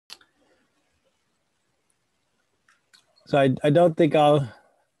So I don't think I'll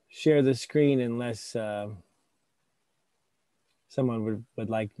share the screen unless someone would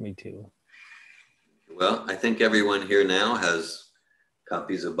like me to. Well, I think everyone here now has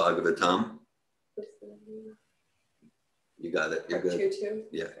copies of Bhagavatam. You got it. You're good. Two.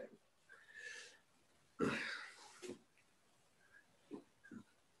 Yeah.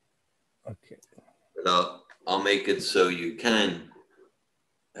 Okay. But I'll make it so you can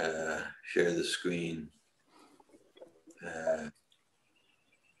share the screen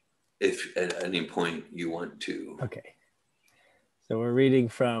if at any point you want to. Okay. So we're reading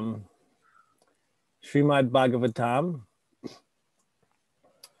from Srimad Bhagavatam,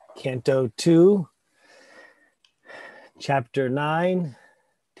 Canto 2, Chapter 9,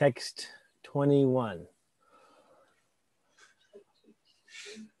 Text 21.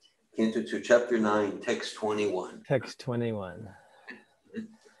 Canto 2, Chapter 9, Text 21. Text 21.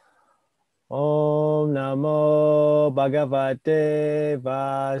 Om Namo Bhagavate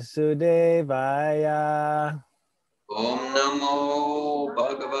Vasudevaya. Om Namo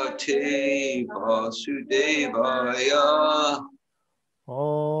Bhagavate Vasudevaya.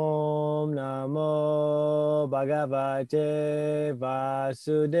 Om Namo Bhagavate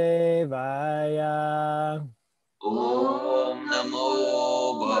Vasudevaya. Om Namo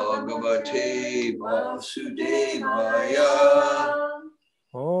Bhagavate Vasudevaya.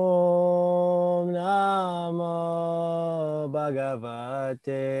 Om Namo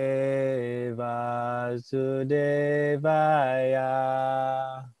Bhagavate Vasudevaya.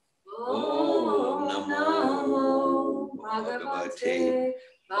 Om Namo Bhagavate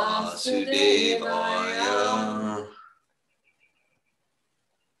Vasudevaya.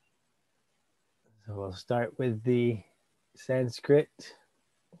 So we'll start with the Sanskrit,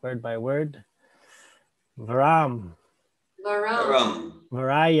 word by word. Varam.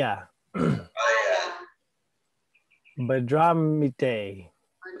 Varaya. Badramite.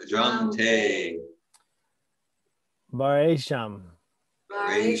 Baresham.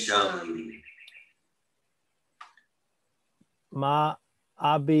 Ma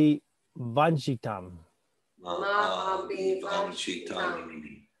Abhi Vanchitam.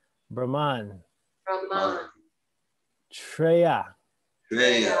 Brahman. Shreya.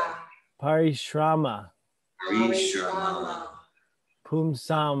 Parishrama.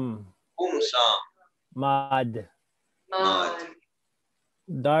 Pumsam. Mad.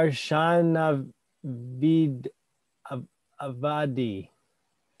 Darshanavid Avadi.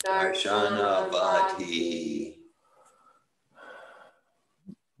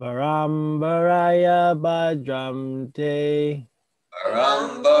 Paramparaya Bhadramte.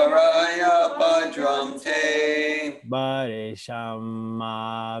 Bareshama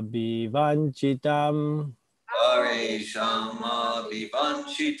Bivanchitam.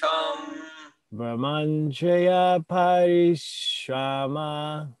 Brahmanshreya Parishrama.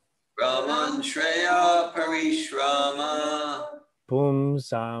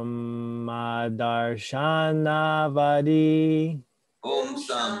 Pumsam Darshanavadi.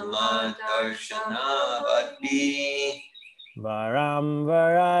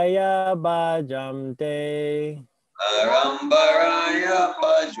 Varamvaraya Bhadramte.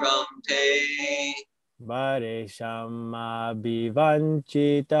 Bareshama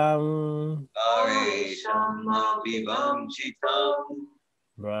Bivanchitam.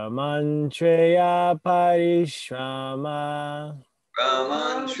 Brahmanshreya Parishrama.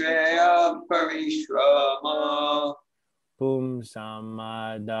 Pumsam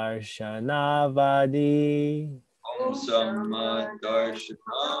Darshanavadi.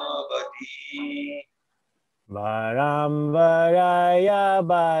 Varamvaraya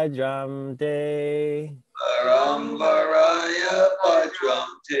Bhadramte.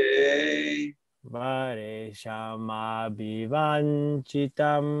 Vareshama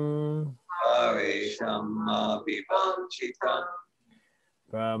Bivanchitam.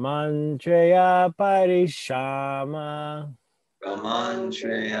 Brahmanshreya Parishrama.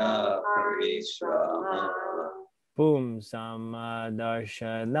 Pumsam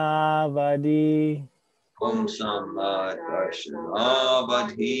Darshanavadi.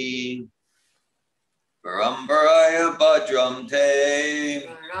 Parampara Bhadramte.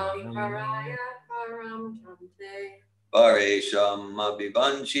 Paresham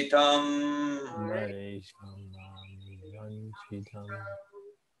Abhivanchitam.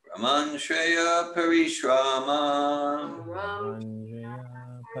 Brahman Shreya Parishrama.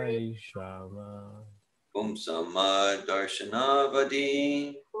 Pumsama Darshanavadi.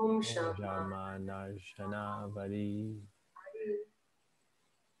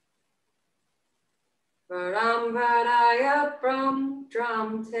 Paramparaya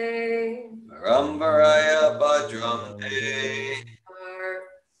Brahmte. Paramparaya Bhadram Te.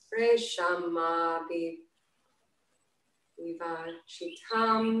 Pareshama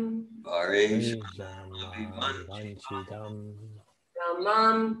Vivachitam. Pareshama Vanchitam.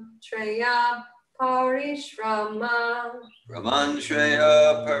 Brahmam Treya Parishrama. Brahman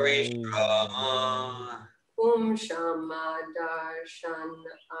Shreya Parishrama. Shama Darshan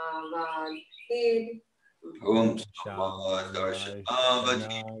Avadhid. Shama Darshan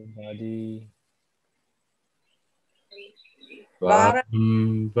Avadhi.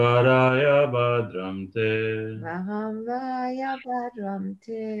 Parampara Bhadram Te. Brahmā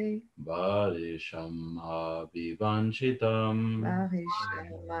Badramte. Varisham Vivanchitam.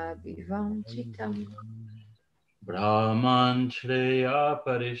 Varishama Vivanchitam. Brahman Shreya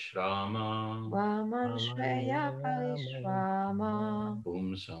Parishrama. Brahman Shreya Parishrama.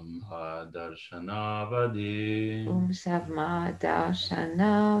 Pumsamha Darshanavadi. Samma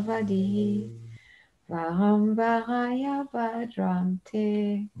Darshanavadi. Paramparaya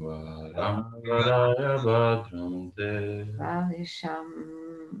Badramte. Parampara Bhadram Te.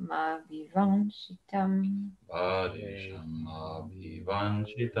 Varishama Vivanchitam. Varisham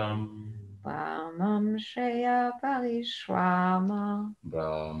Vivanchitam. Brahmam Shreya Parishrama.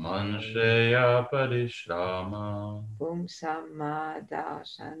 Brahman Shreya Parishrama. Samma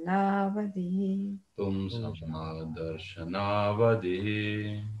Darshanavadi. Pumsamha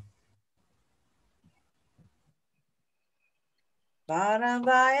Darshanavadi.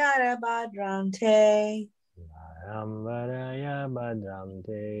 Parampara Bhadramte. Paramparaya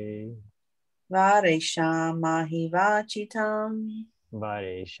Bhadramte. Vareshama Hivachitam.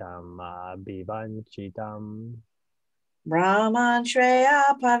 Vareshama Bhivanchitam. Brahman Shreya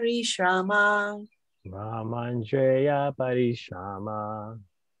Parishrama. Brahman Shreya Parishrama.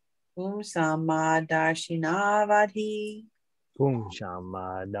 Sama Darshanavadi.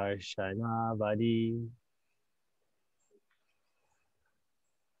 Shama Darshanavadi.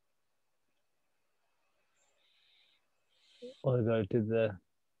 We'll go to the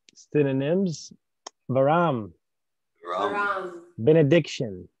synonyms. Varam, Varam.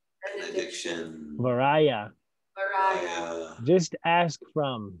 benediction. Benediction. Varaya, Varaya. just ask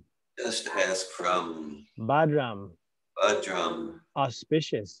from. Just ask from. Badram, Bhadram.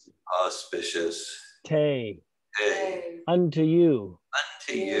 auspicious. Auspicious. Te, Hey. unto you.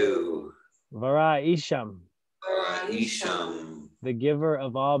 Unto you. Varaisham, Varisham. the giver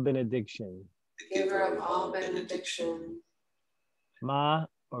of all benediction. The giver of all benediction. Ma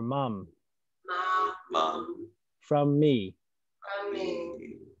or mum, Mom. from me. From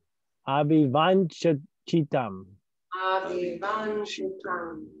me. Abhivanchitam,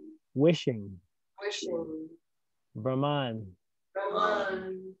 Avivanchitam. wishing. Wishing. Brahman,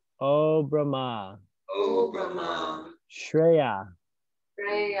 Brahman. O Brahma. O Brahma. Shreya,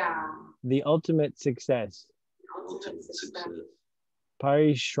 Freya. the ultimate success. Ultimate success.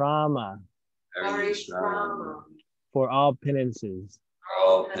 Parishrama, Parishrama. for all penances.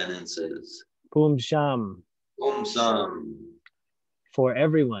 All penances. Pumsham, Pumsam. for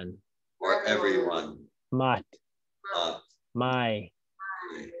everyone. For everyone. Mat, Mat. my.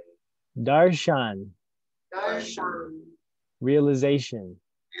 Darshan, Darshan. realization.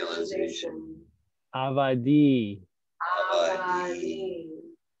 Realization. Avadi, Avadi.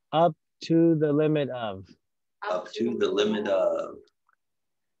 up to the limit of. Up to the limit of.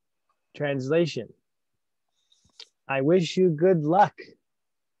 Translation. I wish you good luck.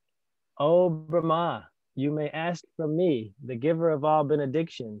 O Brahma, you may ask from me, the giver of all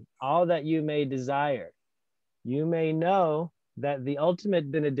benediction, all that you may desire. You may know that the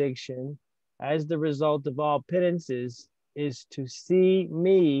ultimate benediction, as the result of all penances, is to see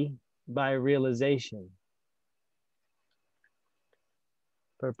me by realization.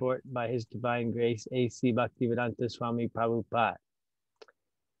 Purport by His Divine Grace, A.C. Bhaktivedanta Swami Prabhupada.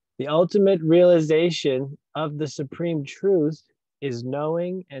 The ultimate realization of the supreme truth is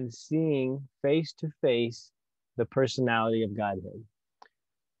knowing and seeing face to face the personality of Godhead.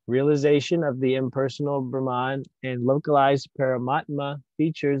 Realization of the impersonal Brahman and localized Paramatma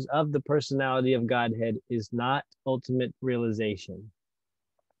features of the personality of Godhead is not ultimate realization.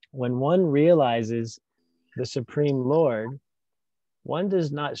 When one realizes the Supreme Lord, one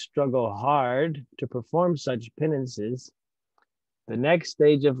does not struggle hard to perform such penances. The next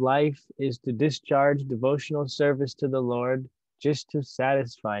stage of life is to discharge devotional service to the Lord just to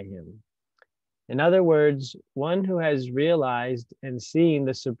satisfy him. In other words, one who has realized and seen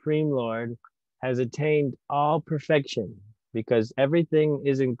the Supreme Lord has attained all perfection because everything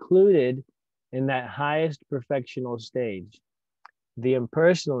is included in that highest perfectional stage. The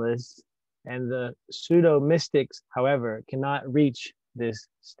impersonalists And the pseudo mystics, however, cannot reach this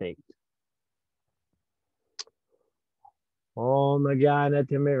state. Om Jnana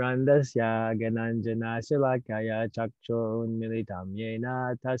Timirandasya Gananjana Shilakaya Chakshurunmilitam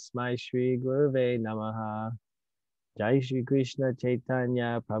Yena Tasmai Shri Gurve Namaha. Jai Shri Krishna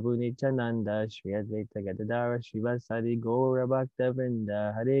Chaitanya Prabhu Nityananda Shri Advaita Gadadara Srivasadi Gaura Bhakta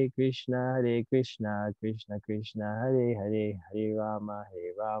Vrinda. Hare Krishna Krishna Krishna Hare Hare, Hare Rama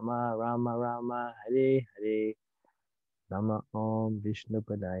Rama Rama Hare Hare. Nama Om Vishnu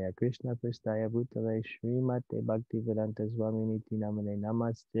Padaya Krishna Pristaya Bhutale Srimate Bhaktivedanta Swami Niti Namane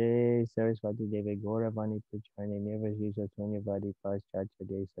Namaste Saraswati Deve Gauravani Pracharne Nirvajisa Tonyavadi Paschatya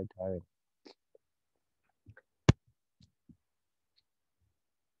De Satari.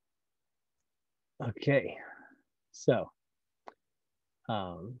 Okay, so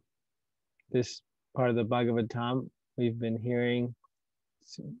this part of the Bhagavatam, we've been hearing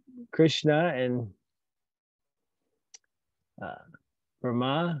Krishna and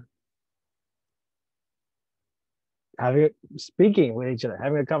Brahmā speaking with each other,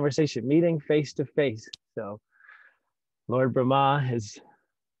 having a conversation, meeting face to face. So Lord Brahmā has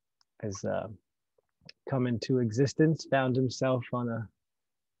come into existence, found himself on a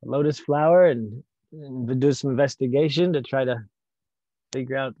lotus flower, and do some investigation to try to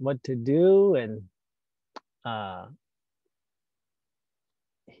figure out what to do. And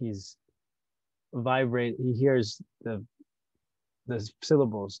he's he hears the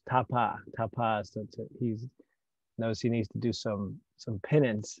syllables tapa. So he knows he needs to do some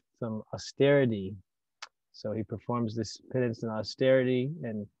penance, some austerity. So he performs this penance and austerity,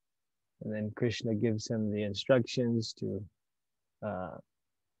 and then Krishna gives him the instructions to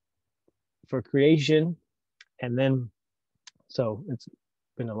for creation. And then, so it's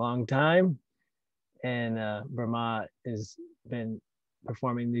been a long time, and Brahmā has been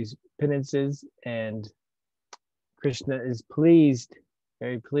performing these penances, and Krishna is pleased,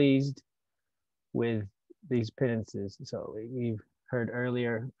 very pleased with these penances. So we've heard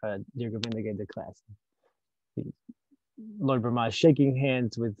earlier, dear Govinda gave the class, Lord Brahmā is shaking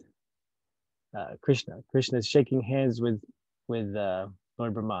hands with Krishna. Krishna is shaking hands with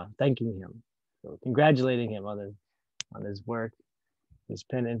Lord Brahmā, thanking him, so congratulating him on his work, his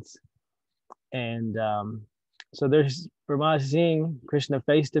penance. And so there's Brahmā seeing Krishna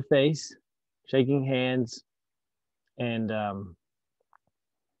face to face, shaking hands, and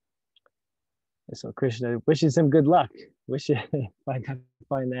so Krishna wishes him good luck. I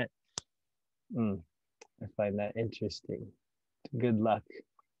find that interesting. Good luck,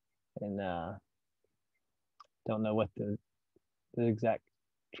 and don't know what the exact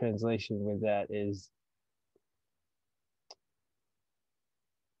translation with that is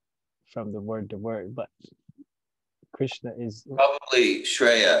from the word to word, but Krishna is probably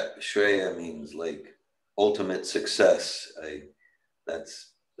Shreya. Shreya means like ultimate success.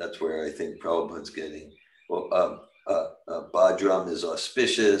 That's where I think Prabhupada's getting. Well, Bhadram is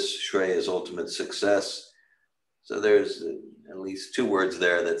auspicious. Shreya is ultimate success. So there's at least two words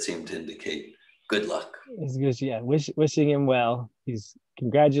there that seem to indicate good luck. Wishing him well. He's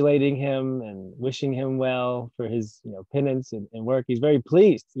congratulating him and wishing him well for his penance and work. He's very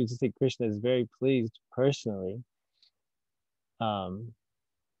pleased. We just think Krishna is very pleased personally.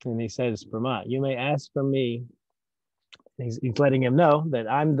 And he says, Brahmā, you may ask from me. He's letting him know that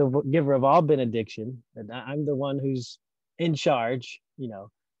I'm the giver of all benediction, and I'm the one who's in charge,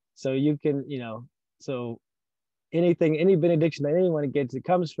 so you can, so any benediction that anyone gets, it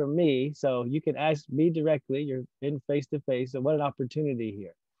comes from me. So you can ask me directly. You're in face to face. So what an opportunity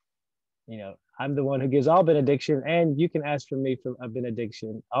here. I'm the one who gives all benediction, and you can ask from me for a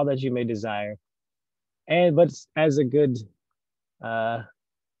benediction, all that you may desire. But as a good,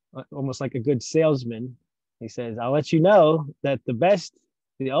 almost like a good salesman, he says, I'll let you know that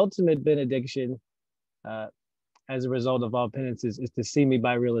the ultimate benediction, as a result of all penances, is to see me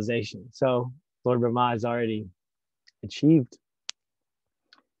by realization. So Lord Brahmā has already achieved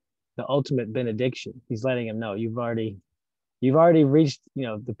the ultimate benediction. He's letting him know you've already reached,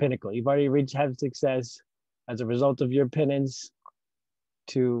 the pinnacle. You've already had success as a result of your penance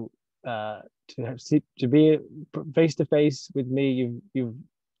to be face to face with me.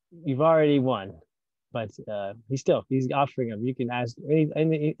 You've already won. But he's offering him. You can ask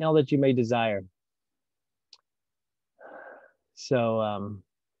anything all that you may desire. So,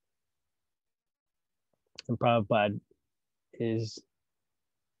 and Prabhupada is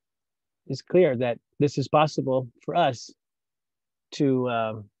clear that this is possible for us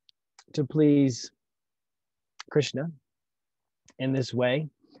to please Krishna in this way.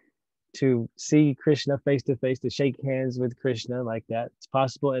 to see Krishna face to face, to shake hands with Krishna like that. It's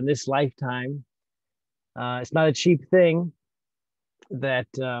possible in this lifetime. It's not a cheap thing that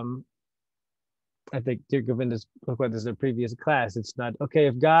I think Dear Govinda's spoke about this in a previous class. It's not, okay,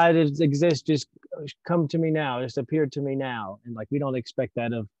 if God exists, just come to me now, just appear to me now. And like, we don't expect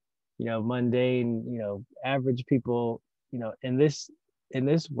that of, mundane, average people, in this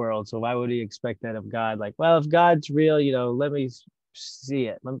world. So why would he expect that of God? Like, well, if God's real, let me see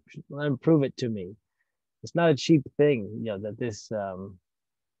it. Let him prove it to me. It's not a cheap thing, that this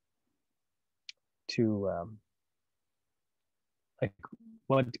like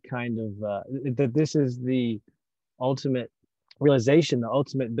what kind of that this is the ultimate realization, the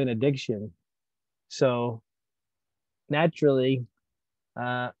ultimate benediction. So naturally,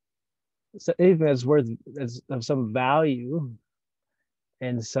 so anything that's worth of some value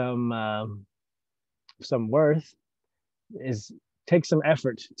and some worth is take some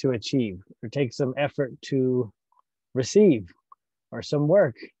effort to achieve, or take some effort to receive, or some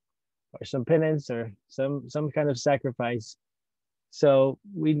work, or some penance, or some kind of sacrifice. So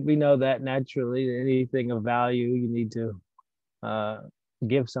we know that naturally anything of value, you need to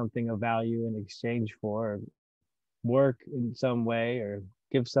give something of value in exchange for, or work in some way, or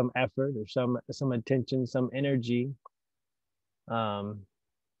give some effort, or some attention, some energy.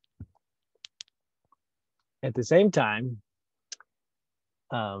 At the same time,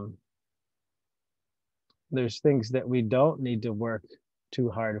 there's things that we don't need to work too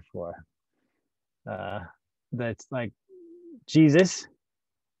hard for. That's like Jesus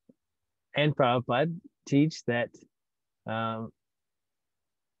and Prabhupada teach that that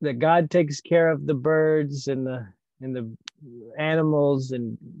God takes care of the birds and the animals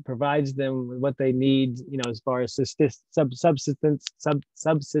and provides them with what they need, as far as subsistence,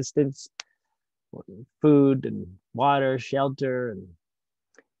 food and water, shelter, and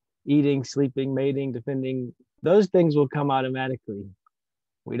eating, sleeping, mating, defending. Those things will come automatically.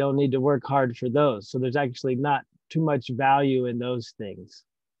 We don't need to work hard for those. So there's actually not too much value in those things,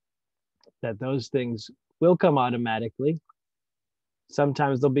 that those things will come automatically.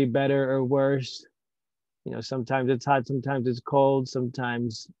 Sometimes they'll be better or worse. Sometimes it's hot, sometimes it's cold,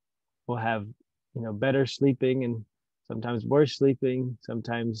 sometimes we'll have, better sleeping, and sometimes worse sleeping,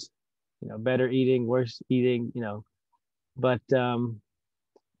 sometimes, better eating, worse eating, but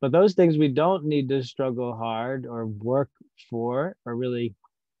those things we don't need to struggle hard or work for, or really,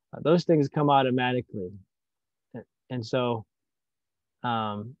 those things come automatically. And so,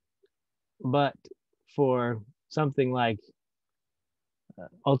 but for something like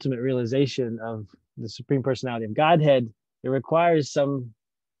ultimate realization of the Supreme Personality of Godhead, it requires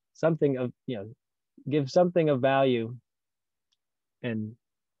something of, give something of value. And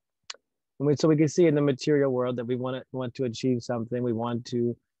so we can see in the material world that we want to achieve something, we want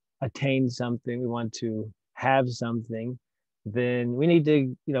to attain something, we want to have something, then we need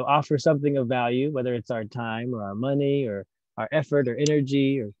to, offer something of value, whether it's our time or our money or our effort or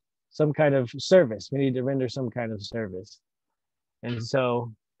energy or some kind of service. We need to render some kind of service. And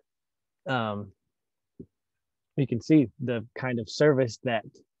so we can see the kind of service that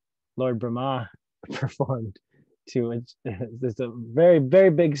Lord Brahmā performed to it. It's a very, very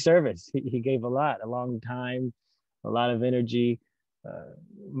big service. He gave a long time, a lot of energy,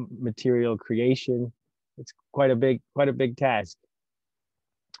 material creation. It's quite a big task.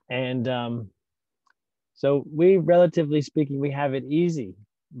 And so we, relatively speaking, we have it easy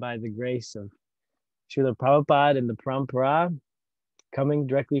by the grace of Srila Prabhupada and the Parampara, coming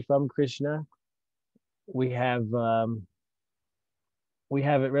directly from Krishna. We have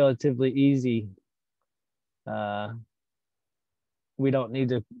it relatively easy. We don't need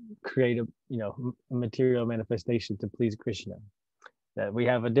to create a material manifestation to please Krishna. That we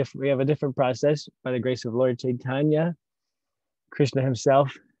have a different process by the grace of Lord Chaitanya, Krishna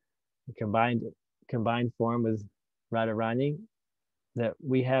himself, combined form with Radharani, that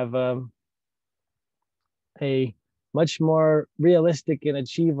we have a much more realistic and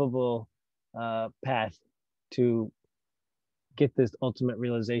achievable path to get this ultimate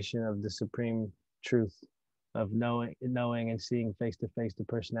realization of the supreme truth of knowing and seeing face to face the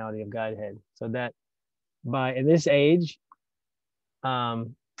personality of Godhead. So that in this age,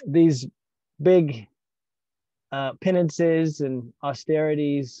 these big penances and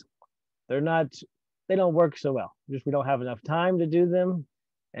austerities, they don't work so well. Just we don't have enough time to do them,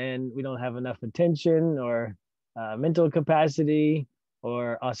 and we don't have enough attention or mental capacity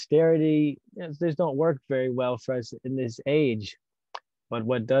or austerity. These don't work very well for us in this age. But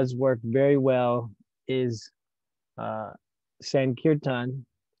what does work very well is Sankirtan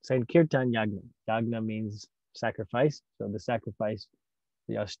Yagna. Yagna means sacrifice. So the sacrifice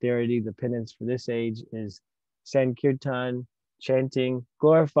the austerity, the penance for this age is Sankirtan, chanting,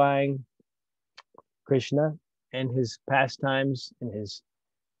 glorifying Krishna and his pastimes and his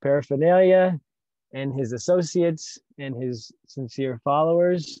paraphernalia and his associates and his sincere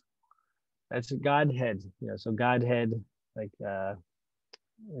followers. That's Godhead, so Godhead, like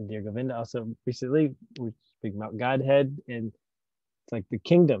dear Govinda also recently we're speaking about Godhead, and it's like the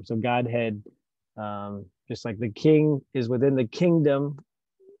kingdom. So Godhead, just like the king is within the kingdom,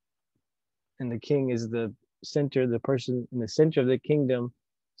 and the king is the center, the person in the center of the kingdom.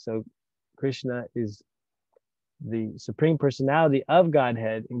 So Krishna is the supreme personality of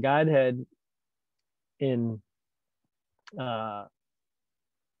Godhead, and Godhead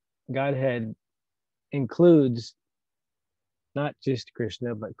Godhead includes not just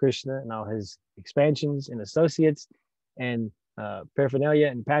Krishna, but Krishna and all his expansions and associates and paraphernalia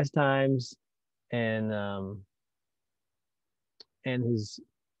and pastimes and his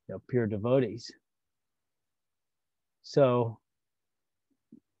pure devotees. So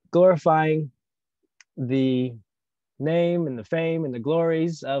glorifying the name and the fame and the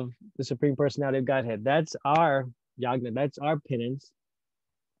glories of the Supreme Personality of Godhead. That's our yagna, that's our penance.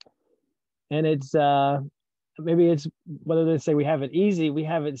 And it's maybe it's, whether they say we have it easy, we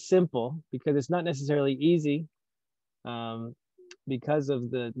have it simple, because it's not necessarily easy because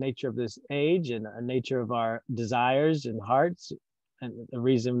of the nature of this age and the nature of our desires and hearts. And the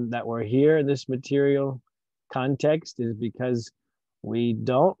reason that we're here in this material context is because we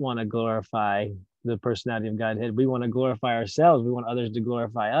don't want to glorify the personality of Godhead. We want to glorify ourselves. We want others to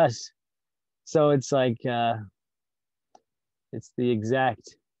glorify us. So it's like, it's the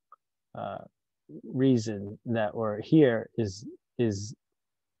exact reason that we're here is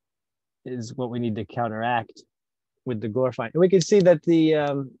what we need to counteract with the glorifying. And we can see that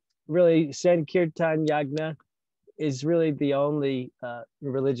the really Sankirtan Yagna is really the only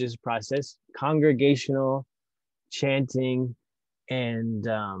religious process, congregational chanting and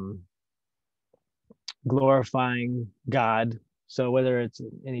glorifying God. So whether it's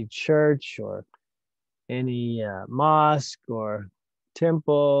any church or any mosque or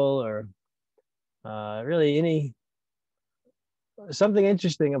temple or really any, something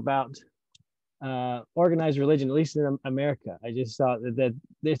interesting about organized religion, at least in America. I just saw that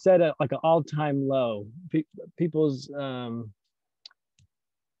it's at like an all-time low.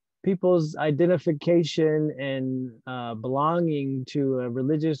 People's identification and belonging to a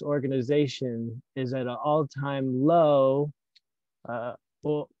religious organization is at an all-time low.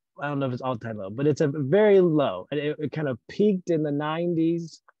 Well, I don't know if it's all-time low, but it's a very low. It kind of peaked in the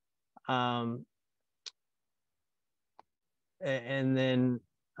 90s. And then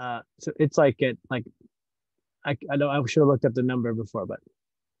so it's like I know I should have looked up the number before, but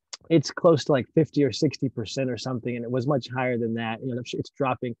it's close to like 50 or 60% or something, and it was much higher than that. It's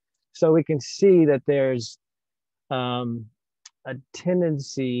dropping. So we can see that there's a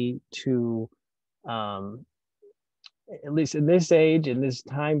tendency to at least in this age, in this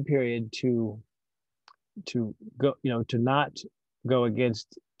time period, to go, to not go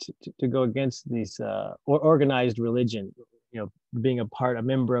against, to go against these or organized religion, being a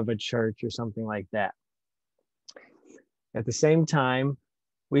member of a church or something like that. At the same time,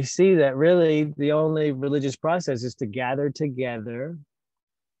 we see that really the only religious process is to gather together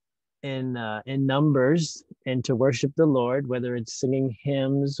in numbers and to worship the Lord, whether it's singing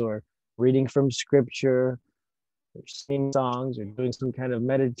hymns or reading from scripture or singing songs or doing some kind of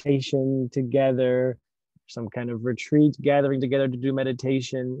meditation together, some kind of retreat, gathering together to do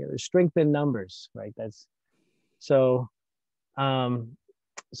meditation. There's strength in numbers, right? That's so.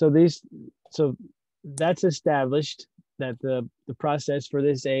 So that's established, that the process for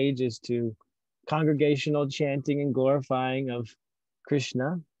this age is to congregational chanting and glorifying of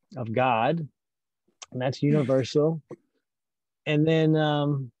Krishna, of God, and that's universal. And then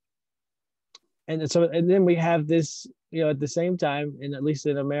and then we have this, at the same time, and at least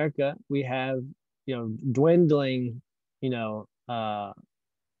in America, we have dwindling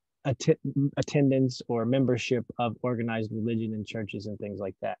attendance or membership of organized religion in churches and things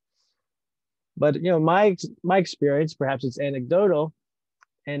like that. But my experience, perhaps it's anecdotal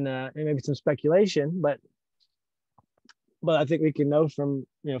and maybe some speculation, but I think we can know from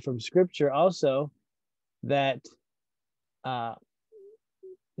from scripture also that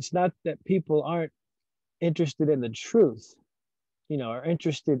it's not that people aren't interested in the truth, are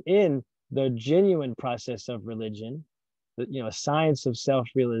interested in the genuine process of religion, a science of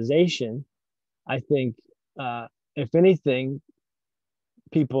self-realization. I think if anything,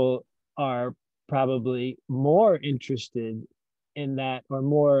 people are probably more interested in that, or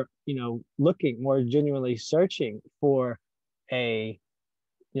more, looking, more genuinely searching for a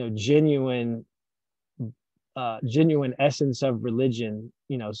genuine genuine essence of religion.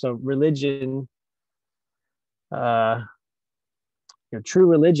 So religion, true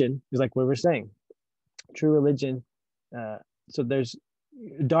religion is like what we're saying. True religion. So there's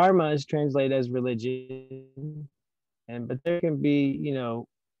dharma is translated as religion, but there can be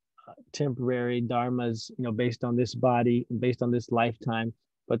temporary dharmas, based on this body and based on this lifetime.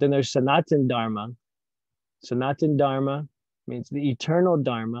 But then there's Sanatan Dharma. Sanatan Dharma means the eternal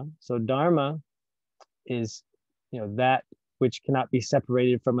Dharma. So Dharma is, that which cannot be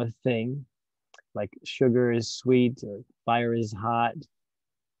separated from a thing, like sugar is sweet or fire is hot.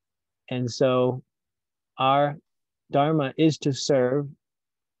 And so our Dharma is to serve.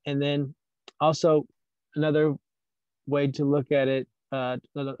 And then also another way to look at it,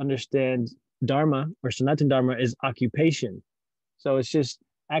 understand Dharma or Sanatan Dharma is occupation. So it's just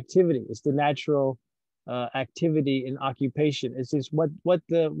activity. It's the natural activity and occupation. It's just what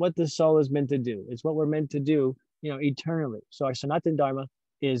the soul is meant to do. It's what we're meant to do, eternally. So our Sanatan Dharma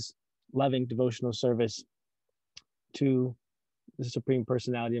is loving devotional service to the Supreme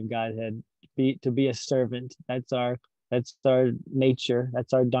Personality of Godhead, to be a servant. That's our nature.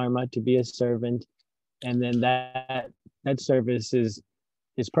 That's our Dharma, to be a servant. And then that service is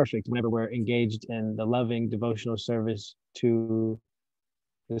perfect whenever we're engaged in the loving devotional service to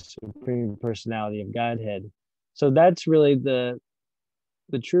the Supreme Personality of Godhead. So that's really the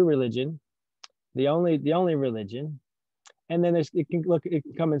true religion, the only religion. And then it can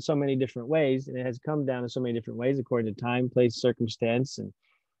come in so many different ways, and it has come down in so many different ways according to time, place, circumstance,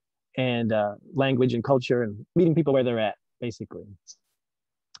 and language and culture, and meeting people where they're at, basically.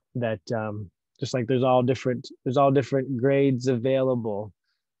 That just like there's all different grades available.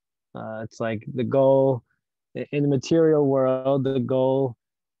 It's like the goal in the material world, the goal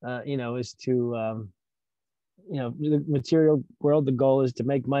is to the material world, the goal is to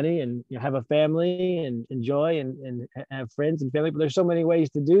make money and have a family and enjoy and have friends and family. But there's so many ways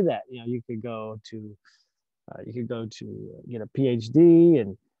to do that. You could go to get a PhD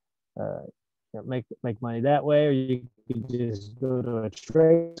and make money that way, or you could just go to a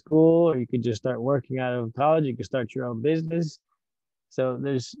trade school, or you could just start working out of college. You could start your own business. So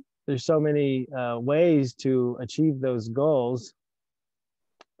there's so many ways to achieve those goals.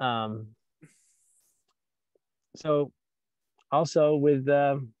 So also with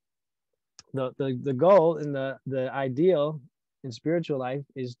the goal and the ideal in spiritual life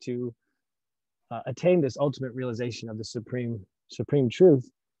is to attain this ultimate realization of the supreme truth.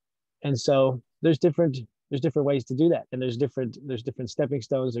 And so there's different ways to do that, and there's different stepping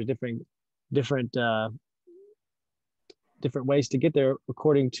stones. There's different ways to get there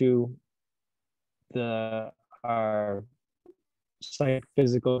according to our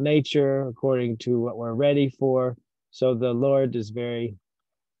psychophysical nature, according to what we're ready for. So the Lord is very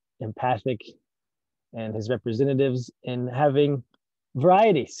empathic, and his representatives in having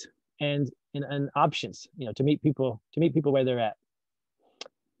varieties and options, to meet people where they're at.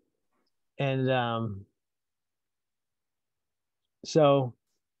 And so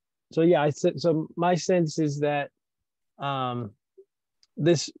yeah, so my sense is that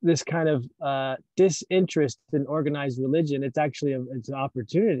this kind of disinterest in organized religion, it's actually it's an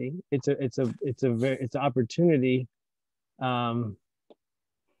opportunity. It's an opportunity.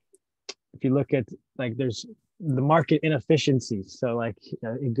 If you look at, like, there's the market inefficiencies. So like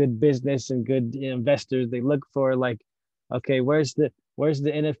in good business and good investors, they look for, like, okay, where's the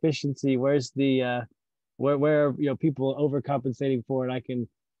inefficiency? Where's the where people overcompensating for it?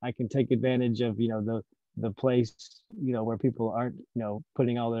 I can take advantage of the place where people aren't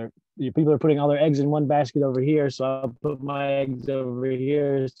putting all their people are putting all their eggs in one basket over here, so I'll put my eggs over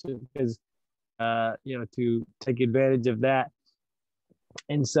here because to take advantage of that.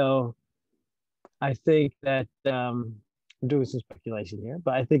 And so I think that I'm doing some speculation here,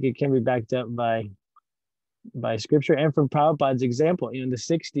 but I think it can be backed up by scripture and from Prabhupada's example in the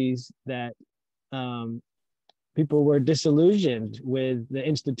 60s, that people were disillusioned with the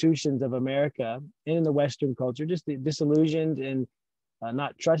institutions of America and in the Western culture, just disillusioned and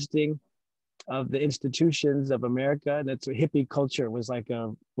not trusting of the institutions of America. And that's what hippie culture was like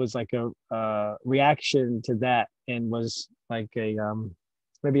a reaction to that, and was like a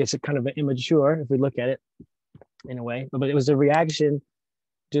maybe it's a kind of an immature, if we look at it in a way, but it was a reaction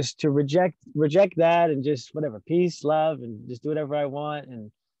just to reject that and just whatever, peace, love, and just do whatever I want.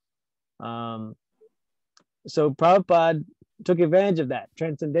 And so Prabhupada took advantage of that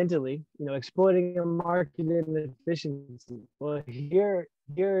transcendentally, exploiting a market inefficiency. Well, here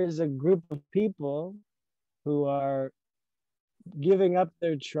is a group of people who are giving up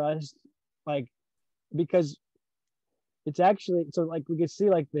their trust, like, because it's actually, so like we can see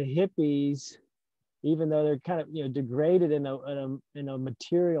like the hippies, even though they're kind of, you know, degraded in a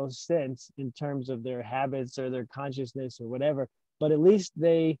material sense in terms of their habits or their consciousness or whatever, but at least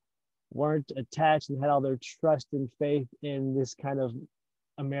they weren't attached and had all their trust and faith in this kind of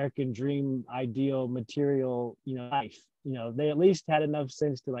American dream, ideal, material, you know, life. You know, they at least had enough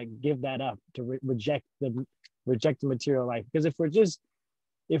sense to like give that up, to reject the material life. Because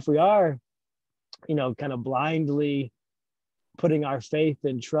if we are, you know, kind of blindly putting our faith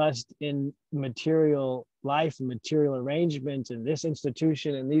and trust in material life and material arrangements and this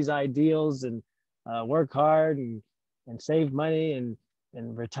institution and these ideals, and work hard and save money and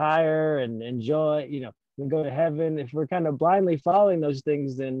retire and enjoy, you know, and go to heaven. If we're kind of blindly following those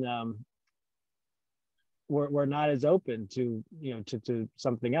things, then we're not as open to, you know, to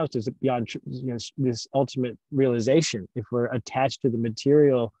something else, to beyond, you know, this ultimate realization, if we're attached to the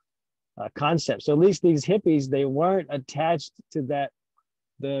material concept. So at least these hippies, they weren't attached to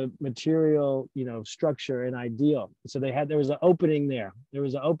the material, you know, structure and ideal. So there was an opening there.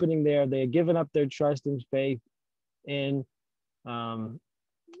 They had given up their trust and faith in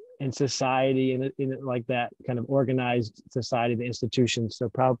society, in like that kind of organized society, the institutions. So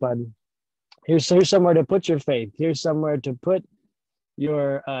Prabhupada, here's somewhere to put your faith. Here's somewhere to put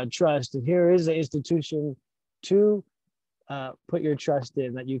your trust. And here is an institution to put your trust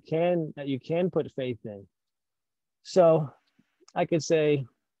in, that you can put faith in. So I could say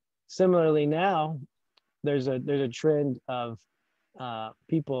similarly now, there's a trend of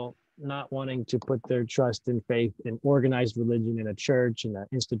people not wanting to put their trust and faith in organized religion, in a church, in an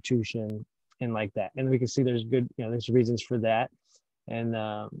institution, and like that. And we can see there's good, you know, there's reasons for that.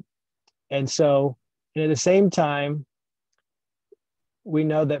 And so, and at the same time, we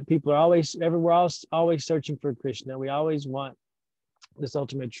know that people are always searching for Krishna. We always want this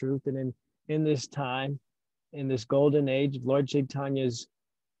ultimate truth. And in this time, in this golden age, Lord Chaitanya's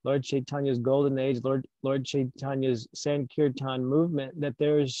golden age, Lord Chaitanya's Sankirtan movement, that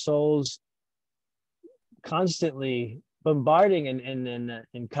there's souls constantly bombarding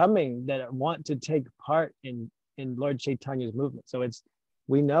and coming that want to take part in Lord Chaitanya's movement. So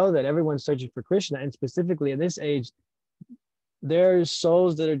we know that everyone's searching for Krishna, and specifically in this age, there's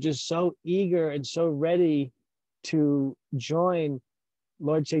souls that are just so eager and so ready to join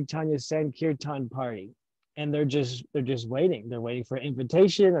Lord Chaitanya's Sankirtan party. And they're just waiting. They're waiting for an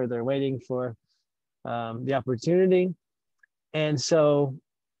invitation, or they're waiting for the opportunity. And so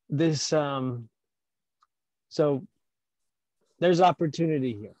this, so there's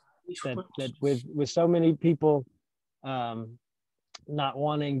opportunity here, that with so many people not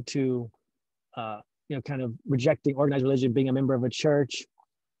wanting to, you know, kind of rejecting organized religion, being a member of a church.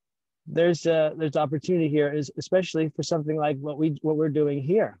 There's opportunity here, especially for something like what we're doing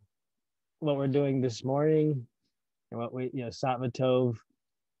here, what we're doing this morning, and what we, you know, Sattva-tov,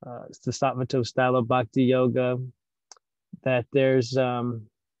 it's the Sattva-tov style of bhakti yoga. That there's that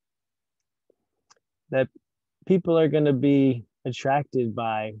people are going to be attracted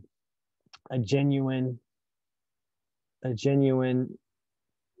by a genuine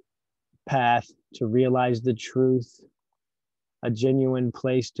path to realize the truth, a genuine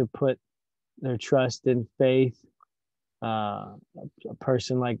place to put their trust and faith. A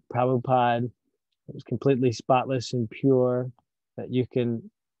person like Prabhupada, who's completely spotless and pure, that you can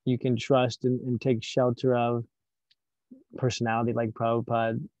trust and take shelter of. Personality like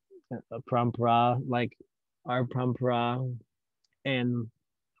Prabhupada, a Parampara like our Parampara, and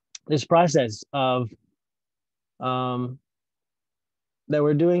this process of that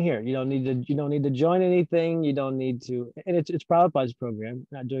we're doing here. You don't need to join anything. You don't need to, and it's Prabhupada's program.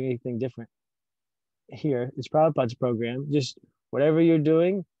 Not doing anything different here. It's Prabhupada's program. Just whatever you're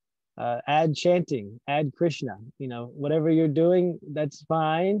doing, add chanting, add Krishna. You know, whatever you're doing, that's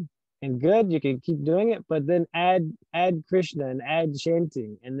fine and good. You can keep doing it, but then add Krishna and add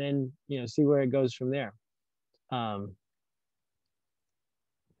chanting, and then, you know, see where it goes from there.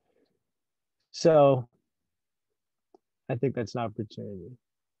 So I think that's an opportunity.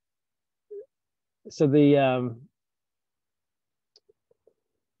 So the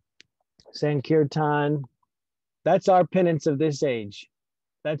Sankirtan, that's our penance of this age.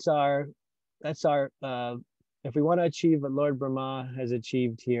 That's our if we want to achieve what Lord Brahmā has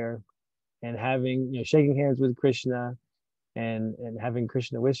achieved here, and having, you know, shaking hands with Krishna and having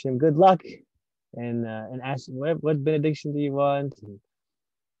Krishna wish him good luck, and asking what benediction do you want,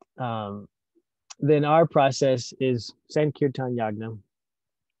 and, then our process is Sankirtan Yagna.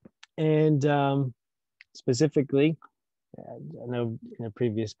 And specifically, I know in a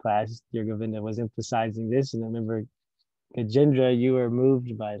previous class, Dear Govinda was emphasizing this, and I remember, Gajendra, you were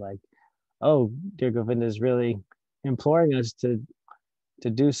moved by like, oh, Dear Govinda is really imploring us to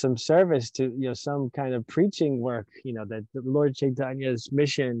do some service, to some kind of preaching work. That the Lord Chaitanya's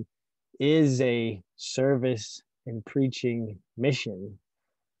mission is a service and preaching mission.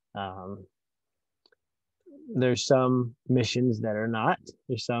 There's some missions that are not.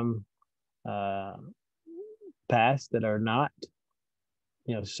 There's some paths that are not,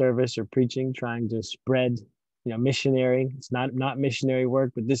 service or preaching, trying to spread, missionary. It's not missionary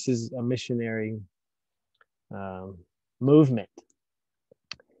work, but this is a missionary movement.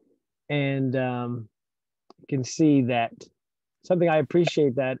 And you can see that something I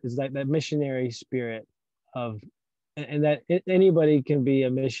appreciate that is that missionary spirit of, and that anybody can be a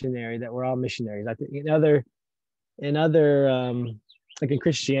missionary, that we're all missionaries. I think in other like in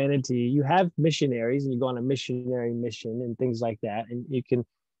Christianity, you have missionaries and you go on a missionary mission and things like that, and you can,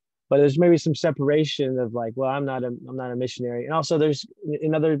 but there's maybe some separation of like, well, I'm not a missionary. And also there's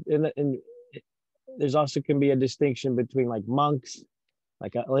there's also can be a distinction between like monks,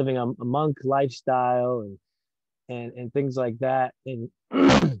 like living a monk lifestyle and things like that. And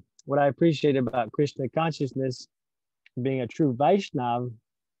what I appreciate about Krishna consciousness being a true Vaishnav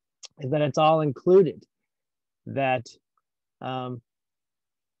is that it's all included. That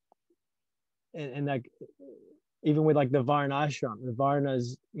and like even with like the Varna ashram, the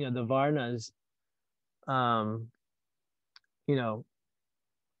Varnas,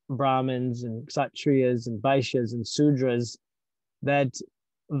 Brahmins and Kshatriyas and Vaishyas and Sudras, that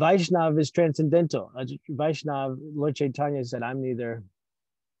Vaishnav is transcendental. Vaishnav, Lord Chaitanya said, I'm neither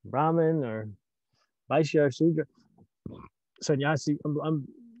Brahmin or Vaishya or Sudra. Sannyasi, I'm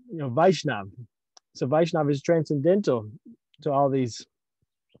Vaishnav. So Vaishnav is transcendental to all these,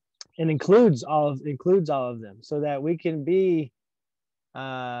 and includes all of them, so that we can be,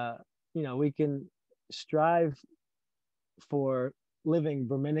 we can strive for living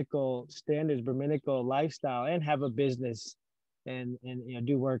Brahminical standards, Brahminical lifestyle, and have a business, and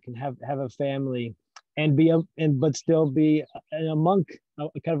do work and have a family, and but still be a monk,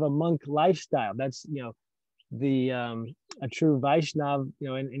 kind of a monk lifestyle. That's a true Vaishnav,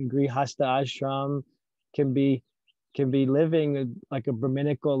 in Grihastha ashram can be living like a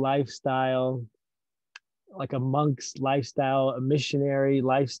Brahminical lifestyle, like a monk's lifestyle, a missionary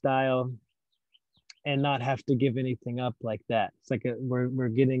lifestyle, and not have to give anything up like that. It's like we're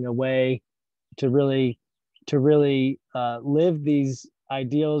getting away to really live these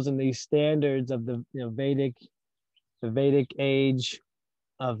ideals and these standards of the Vedic age,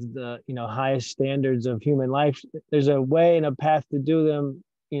 of the highest standards of human life. There's a way and a path to do them,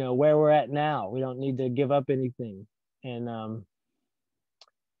 where we're at now. We don't need to give up anything. And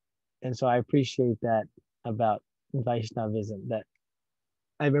so I appreciate that about Vaishnavism. That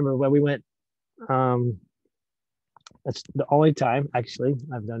I remember when we went, that's the only time actually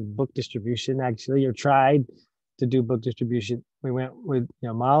I've done book distribution, actually, or tried to do book distribution. We went with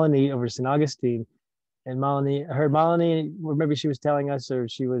Malini over to St. Augustine, and Malini, or maybe she was telling us, or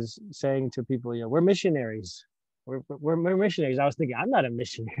she was saying to people, we're missionaries. We're missionaries. I was thinking, I'm not a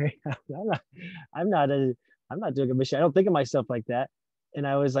missionary. I'm not doing a mission. I don't think of myself like that. And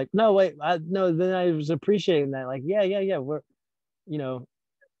I was like, no, wait, no. Then I was appreciating that, like, yeah. We're,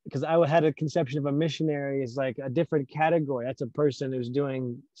 because I had a conception of a missionary as like a different category. That's a person who's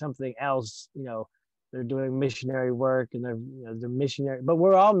doing something else. They're doing missionary work, and they're missionary. But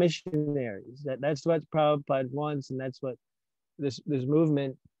we're all missionaries. That's what Prabhupada wants, and that's what this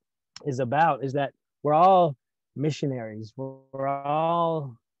movement is about. Is that we're all missionaries. We're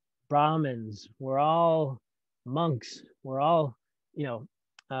all Brahmins. We're all monks. We're all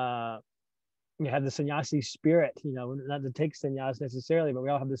we have the sannyasi spirit, not to take sannyas necessarily, but we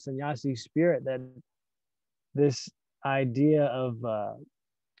all have the sannyasi spirit, that this idea of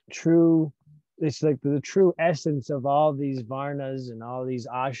true, it's like the true essence of all these varnas and all these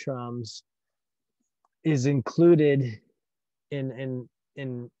ashrams is included in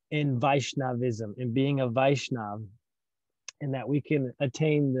Vaishnavism, in being a Vaishnav, and that we can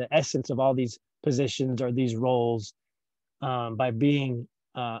attain the essence of all these positions or these roles by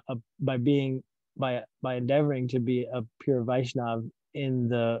endeavoring to be a pure Vaishnav in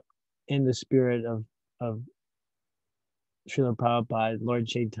the spirit of Srila Prabhupada, Lord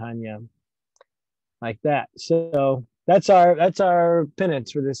Chaitanya, like that. So that's our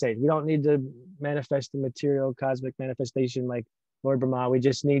penance for this age. We don't need to manifest the material cosmic manifestation like Lord Brahmā. We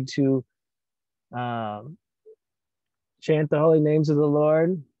just need to chant the holy names of the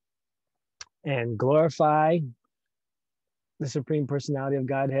Lord and glorify the Supreme Personality of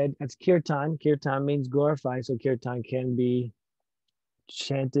Godhead. That's kirtan. Kirtan means glorify. So kirtan can be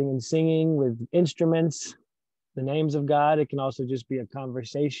chanting and singing with instruments, the names of God. It can also just be a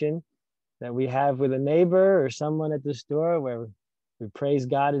conversation. that we have with a neighbor or someone at the store, where we praise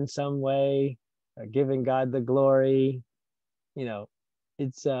God in some way, giving God the glory. You know,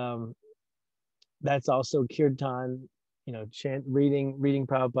 it's that's also kirtan. You know, reading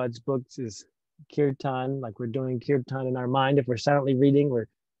Prabhupada's books is kirtan. Like we're doing kirtan in our mind. If we're silently reading, we're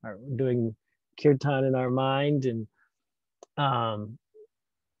doing kirtan in our mind, and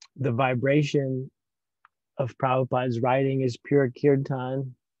the vibration of Prabhupada's writing is pure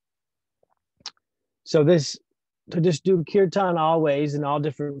kirtan. So to just do kirtan always in all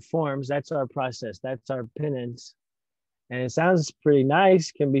different forms, that's our process, that's our penance. And it sounds pretty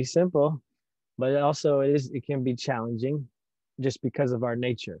nice, can be simple, but it can be challenging just because of our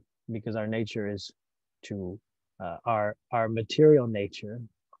nature, because our nature is to our material nature.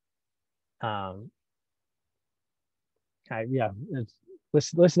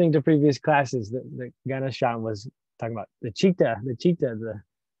 Listening to previous classes, that Ganeshan was talking about the chitta,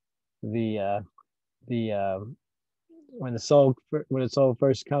 when the soul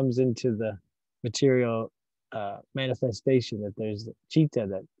first comes into the material manifestation, that there's the chitta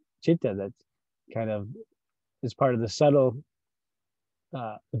that kind of is part of the subtle,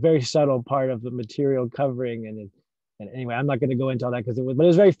 very subtle part of the material covering. And anyway, I'm not going to go into all that but it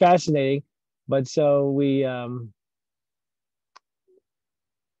was very fascinating. But so we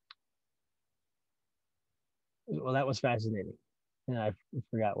well, that was fascinating, and I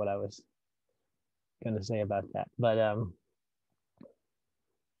forgot what I was going to say about that. But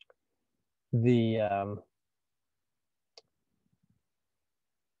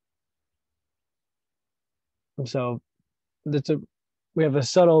so we have a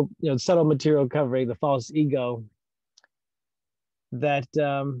subtle material covering, the false ego, that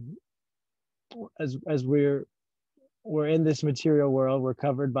as we're in this material world, we're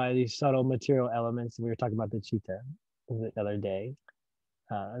covered by these subtle material elements. We were talking about the chitta the other day,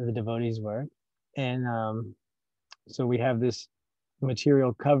 the devotees were. And so we have this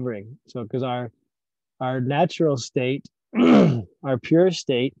material covering. So because our natural state, our pure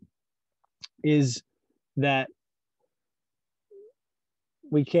state, is that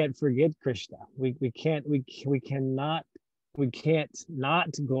we can't forget Krishna. We can't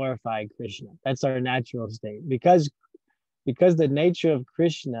not glorify Krishna. That's our natural state. Because the nature of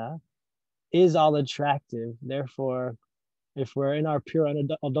Krishna is all attractive. Therefore, if we're in our pure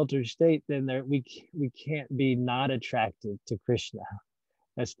unadulterated state, then we can't be not attracted to Krishna.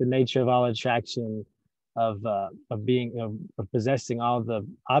 That's the nature of all attraction, of possessing all the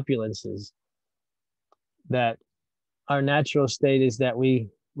opulences. That our natural state is that we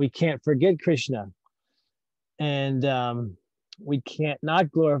can't forget Krishna, and we can't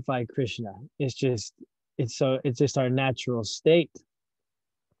not glorify Krishna. It's just our natural state,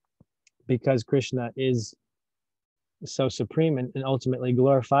 because Krishna is so supreme and ultimately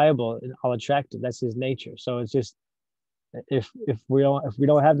glorifiable and all attractive. That's his nature. So it's just, if we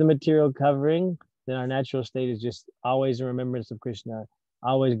don't have the material covering, then our natural state is just always in remembrance of Krishna,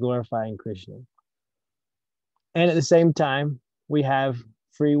 always glorifying Krishna. And at the same time, we have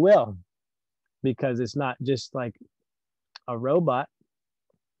free will, because it's not just like a robot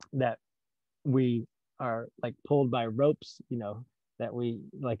that we are like pulled by ropes, that we,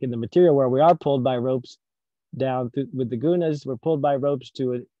 like in the material world, we are pulled by ropes down with the gunas. We're pulled by ropes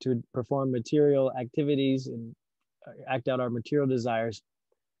to perform material activities and act out our material desires.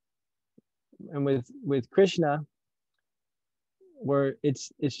 And with Krishna,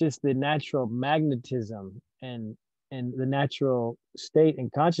 it's just the natural magnetism and the natural state and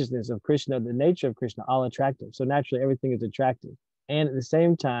consciousness of Krishna, the nature of Krishna, all attractive. So naturally, everything is attractive. And at the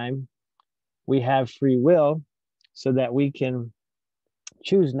same time, we have free will, so that we can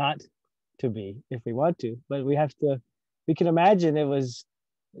choose not to be if we want to. But we can imagine it's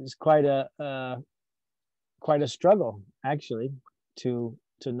quite a struggle, actually, to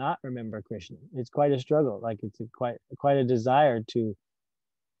not remember Krishna. It's quite a struggle. Like it's quite a desire to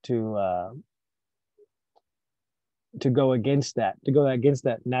go against that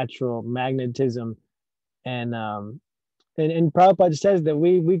natural magnetism. And Prabhupada says that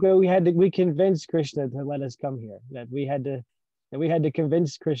we convinced Krishna to let us come here, that we had to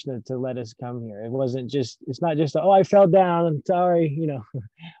convince Krishna to let us come here. It's not just, oh, I fell down, I'm sorry,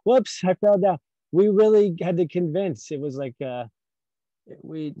 whoops, I fell down. We really had to convince. It was like Prabhupada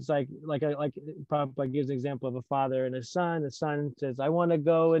gives an example of a father and a son. The son says, I want to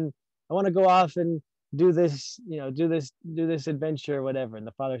go off and do this, do this adventure or whatever. And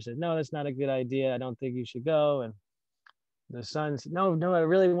the father says, no, that's not a good idea. I don't think you should go. And the son says, no, I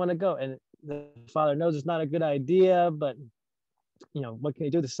really want to go. And the father knows it's not a good idea, but what can he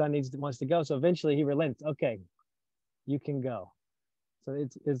do? The son wants to go. So eventually he relents. Okay, you can go. So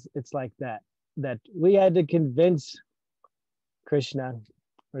it's like that we had to convince Krishna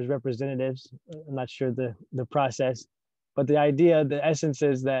or his representatives. I'm not sure the process, but the idea, the essence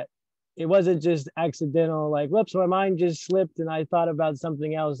is that it wasn't just accidental, like, whoops, my mind just slipped and I thought about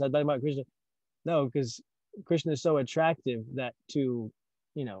something else. I thought about Krishna. No, because Krishna is so attractive that to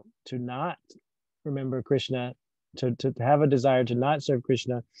not remember Krishna, to have a desire to not serve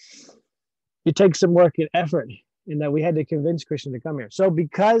Krishna, it takes some work and effort, in that we had to convince Krishna to come here. So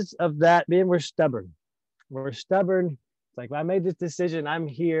because of that, man, we're stubborn. We're stubborn. It's like, well, I made this decision. I'm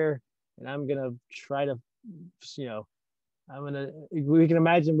here, and I'm gonna try to, we can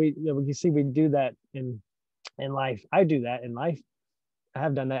imagine we can see we do that in life. I do that in life. I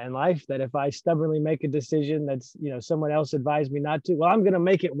have done that in life. That if I stubbornly make a decision that's someone else advised me not to, well, I'm gonna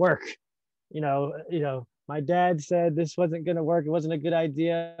make it work. My dad said this wasn't gonna work. It wasn't a good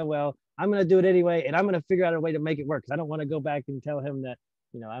idea. Well, I'm gonna do it anyway, and I'm gonna figure out a way to make it work. Because I don't want to go back and tell him that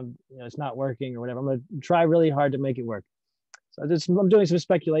it's not working or whatever. I'm gonna try really hard to make it work. So I'm doing some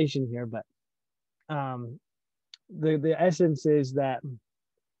speculation here, but the essence is that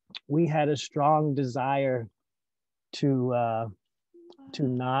we had a strong desire to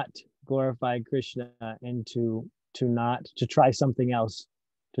not glorify Krishna, and to try something else,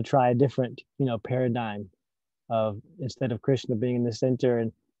 to try a different paradigm of, instead of Krishna being in the center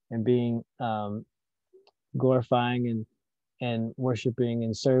and being glorifying and worshiping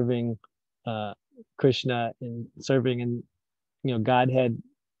and serving Krishna and serving in Godhead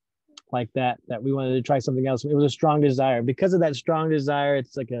like that we wanted to try something else. It was a strong desire. Because of that strong desire,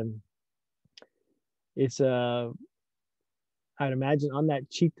 I'd imagine on that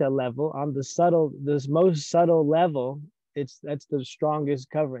chitta level, on this most subtle level, that's the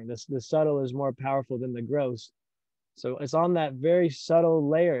strongest covering. The subtle is more powerful than the gross. So it's on that very subtle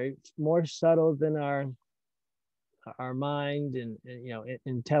layer. It's more subtle than our mind and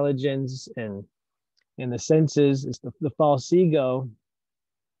intelligence and the senses. It's the false ego.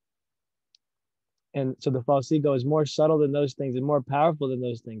 And so the false ego is more subtle than those things and more powerful than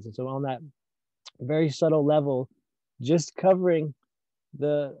those things. And so on that very subtle level, just covering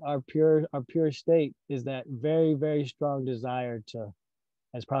our pure state is that very, very strong desire to,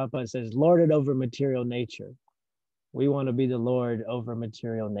 as Prabhupada says, lord it over material nature. We want to be the Lord over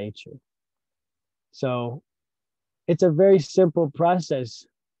material nature. So it's a very simple process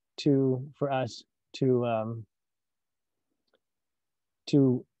for us to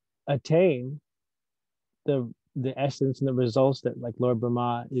attain the essence and the results that, like, Lord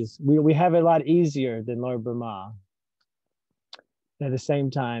Brahma is. We have it a lot easier than Lord Brahma. And at the same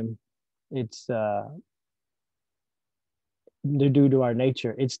time, it's due to our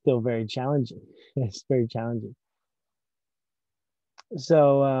nature, it's still very challenging. It's very challenging.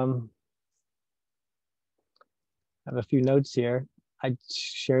 So I have a few notes here. I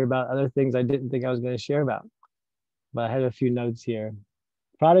shared about other things I didn't think I was going to share about, but I have a few notes here.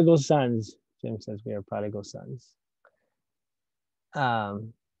 Prodigal sons. Jim says we are prodigal sons.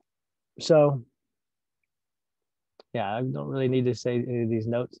 So yeah, I don't really need to say any of these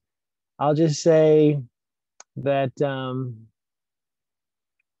notes. I'll just say that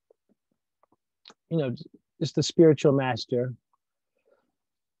just the spiritual master.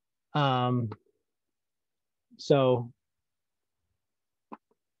 So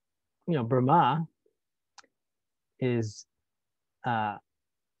Brahma is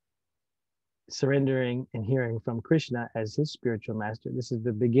surrendering and hearing from Krishna as his spiritual master. This is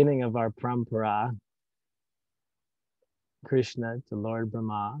the beginning of our Parampara. Krishna to Lord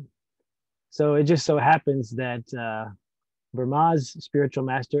Brahma. So it just so happens that Brahma's spiritual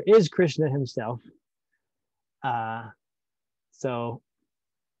master is Krishna himself. And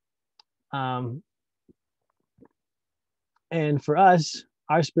for us,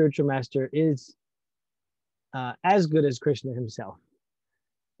 our spiritual master is as good as Krishna himself.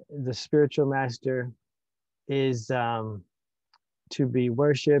 The spiritual master is to be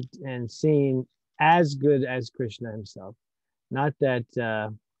worshipped and seen as good as Krishna himself. Not that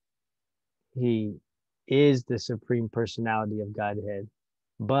he is the supreme personality of Godhead,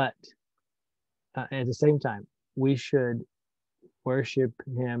 but at the same time, we should worship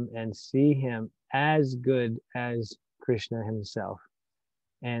him and see him as good as Krishna himself.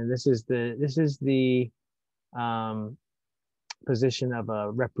 And this is the position of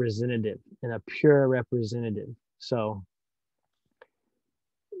a representative, and a pure representative. So,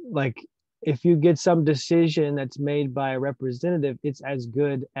 like, if you get some decision that's made by a representative, it's as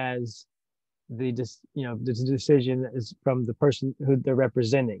good as the decision is from the person who they're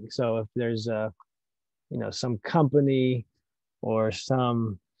representing. So if there's some company or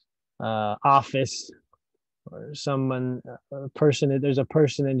some office or someone, a person, there's a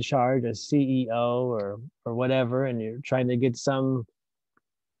person in charge, a CEO or whatever, and you're trying to get some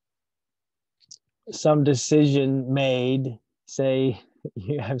decision made. Say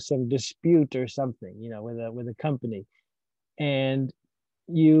you have some dispute or something, with a company, and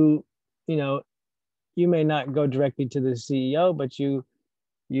you know you may not go directly to the CEO, but you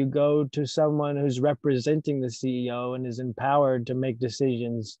go to someone who's representing the CEO and is empowered to make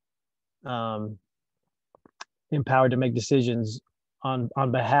decisions, um,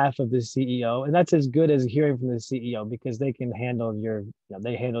 on behalf of the CEO, and that's as good as hearing from the CEO, because they can handle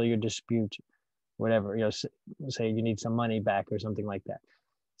they handle your dispute, whatever, say you need some money back or something like that.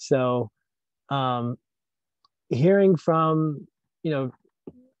 So hearing from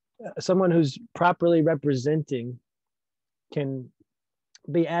someone who's properly representing can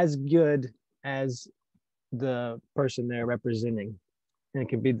be as good as the person they're representing, and it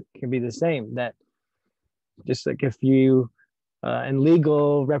can be the same. That just like if you in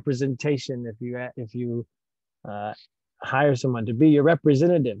legal representation, if you hire someone to be your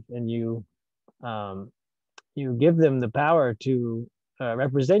representative, and you give them the power to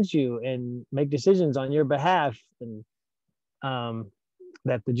represent you and make decisions on your behalf, and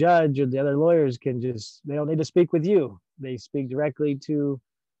that the judge or the other lawyers they don't need to speak with you. They speak directly to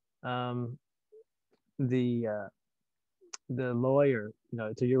the lawyer,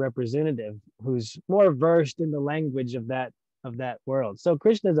 to your representative, who's more versed in the language of that world. So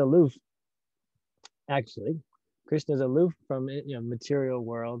Krishna's aloof, actually. Krishna's aloof from material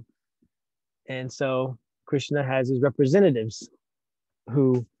world, and so Krishna has his representatives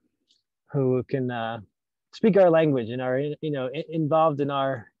who can speak our language and are involved in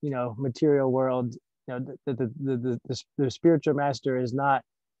our material world. The spiritual master is not,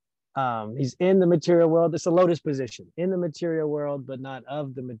 he's in the material world. It's a lotus position, in the material world, but not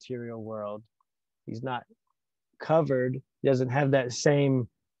of the material world. He's not covered. He doesn't have that same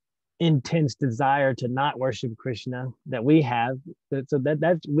intense desire to not worship Krishna that we have. So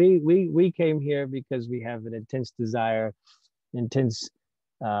that's we came here because we have an intense desire, intense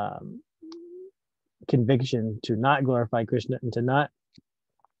conviction to not glorify Krishna, and to not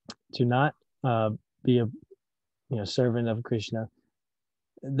be a servant of Krishna.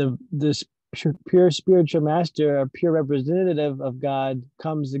 This pure spiritual master, a pure representative of God,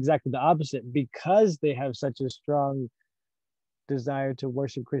 comes exactly the opposite, because they have such a strong desire to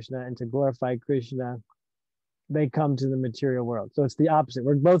worship Krishna and to glorify Krishna. They come to the material world. So it's the opposite.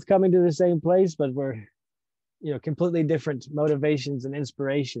 We're both coming to the same place, but we're completely different motivations and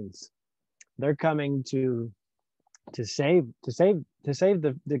inspirations. They're coming to save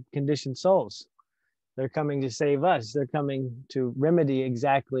the conditioned souls. They're coming to save us. They're coming to remedy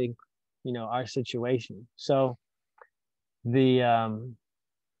exactly our situation. So the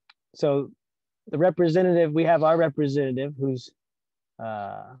representative, we have our representative who's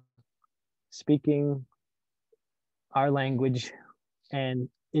speaking our language and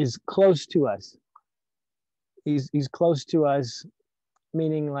is close to us. He's close to us,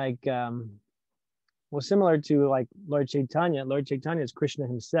 meaning like similar to like Lord Chaitanya. Lord Chaitanya is Krishna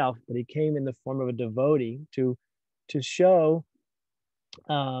himself, but he came in the form of a devotee to show,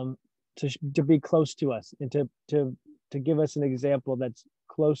 to be close to us, and to give us an example that's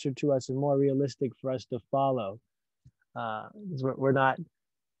closer to us and more realistic for us to follow. We're not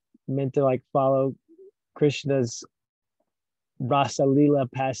meant to like follow Krishna's Rasa Lila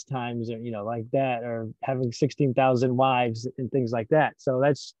pastimes, or like that, or having 16,000 wives and things like that. So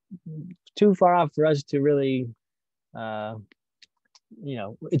that's too far off for us to really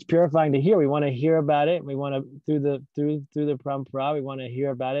it's purifying to hear. We want to hear about it. We want to through the Parampara, we want to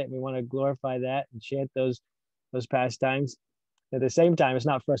hear about it, and we want to glorify that and chant those pastimes. At the same time, it's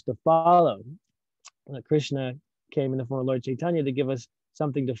not for us to follow. Krishna came in the form of Lord Chaitanya to give us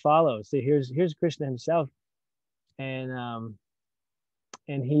something to follow. So here's Krishna himself, and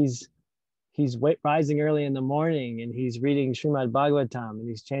he's rising early in the morning, and he's reading Srimad Bhagavatam, and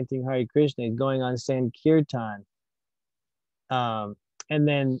he's chanting Hare Krishna. He's going on Sankirtan, and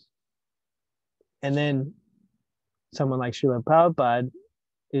then someone like Srila Prabhupada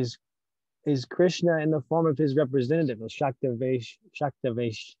is Krishna in the form of his representative, a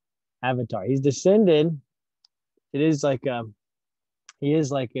Shaktavesh avatar. He's descended. He is like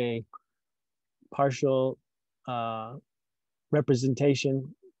a partial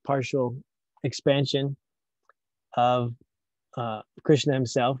representation, partial expansion of Krishna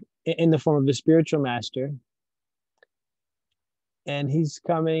himself in the form of the spiritual master. And he's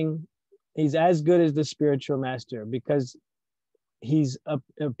as good as the spiritual master, because he's a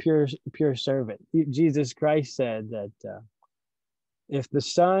pure servant. Jesus Christ said that if the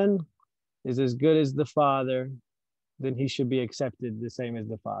Son is as good as the Father, then he should be accepted the same as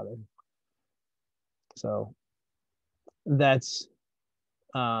the Father. So that's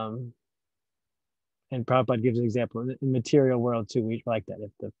and Prabhupada gives an example in the material world too. We like that.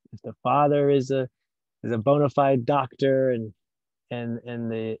 If the Father is a bona fide doctor, and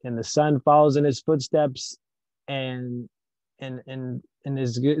the son follows in his footsteps, and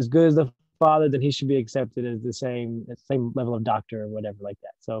is good as the Father, then he should be accepted as the same level of doctor or whatever like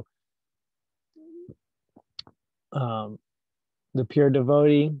that. So the pure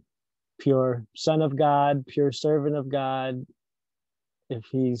devotee, pure son of God, pure servant of God, if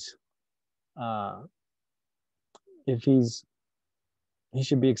he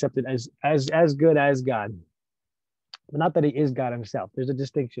should be accepted as good as God. But not that he is God himself. There's a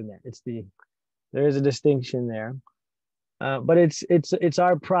distinction there. There is a distinction there. But it's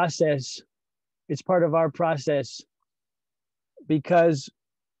our process. It's part of our process, because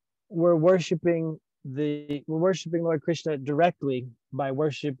we're worshiping Lord Krishna directly by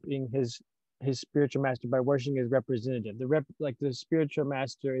worshiping his spiritual master, by worshiping his representative. The spiritual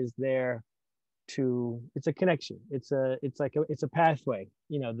master is there to, it's a connection. It's a pathway.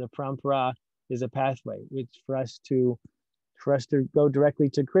 The Parampara is a pathway, which for us to go directly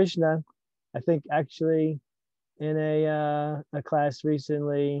to Krishna. I think actually in a class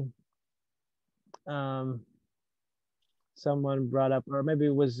recently, someone brought up, or maybe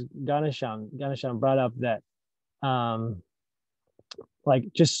it was Ganesham brought up that like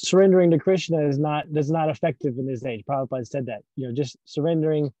just surrendering to Krishna is not effective in this age. Prabhupada said that, just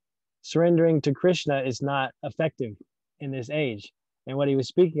surrendering to Krishna is not effective in this age. And what he was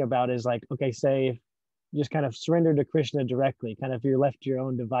speaking about is like, okay, say if you just kind of surrender to Krishna directly, kind of if you're left to your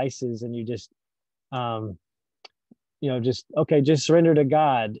own devices and you just just surrender to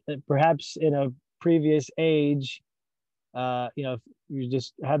God. Perhaps in a previous age, if you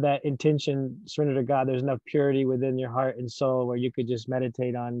just had that intention, surrender to God, there's enough purity within your heart and soul where you could just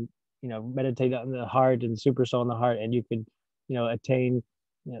meditate on the heart and super soul in the heart, and you could, attain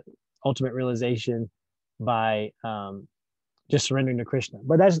ultimate realization by just surrendering to Krishna.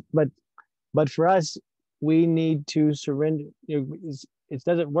 But for us, we need to surrender. It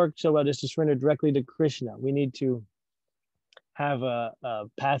doesn't work so well just to surrender directly to Krishna. We need to have a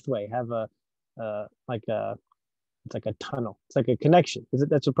pathway, have it's like a tunnel. It's like a connection.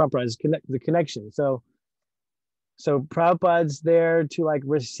 That's what Prabhupada is, the connection. So Prabhupada's there to like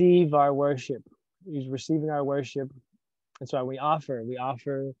receive our worship. He's receiving our worship. That's why we offer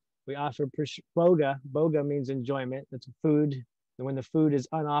boga. Boga means enjoyment. That's food. And when the food is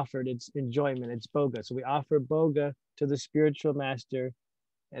unoffered, it's enjoyment. It's boga. So we offer boga to the spiritual master,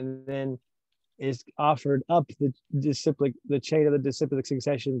 and then is offered up the chain of the disciplic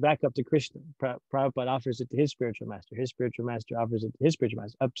succession back up to Krishna. Prabhupada offers it to his spiritual master. His spiritual master offers it to his spiritual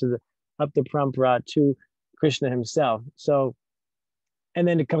master, up the Parampara to Krishna himself. So, and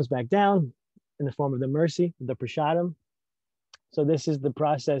then it comes back down in the form of the mercy, the prasadam. So this is the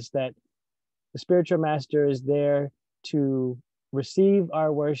process that the spiritual master is there to receive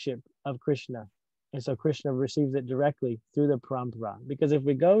our worship of Krishna. And so Krishna receives it directly through the Parampara. Because if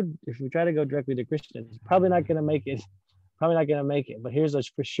we try to go directly to Krishna, it's probably not going to make it. But here's a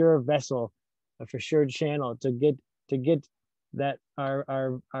for sure vessel, a for sure channel to get that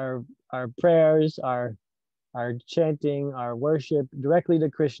our prayers, our chanting, our worship directly to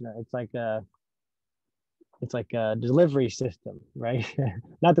Krishna. It's like a delivery system, right?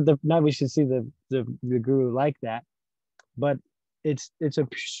 not we should see the guru like that, but it's a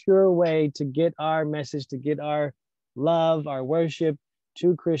sure way to get our message, to get our love, our worship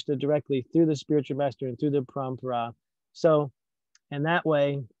to Krishna directly through the spiritual master and through the Parampara. So, and that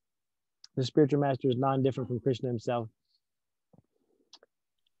way, the spiritual master is non-different from Krishna himself.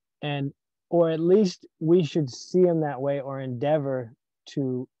 Or at least we should see him that way, or endeavor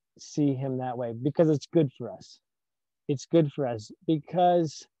to see him that way, because it's good for us. It's good for us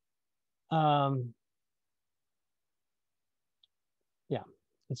because,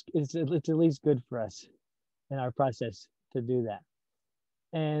 it's at least good for us in our process to do that.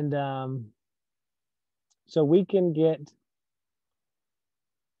 And so we can get,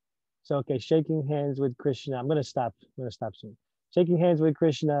 shaking hands with Krishna. I'm gonna stop soon. Shaking hands with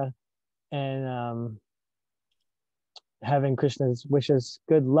Krishna and having Krishna wish us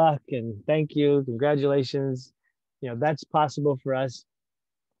good luck and thank you, congratulations. That's possible for us.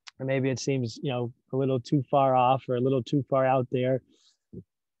 Or maybe it seems, a little too far off or a little too far out there.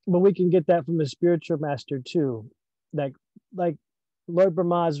 But we can get that from the spiritual master too. Like Lord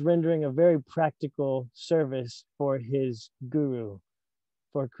Brahmā is rendering a very practical service for his guru,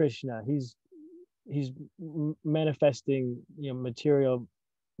 for Krishna. He's manifesting, material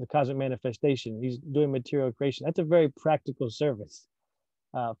the cosmic manifestation. He's doing material creation. That's a very practical service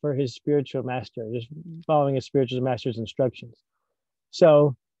for his spiritual master, just following his spiritual master's instructions.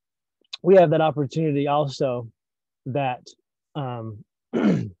 So we have that opportunity also that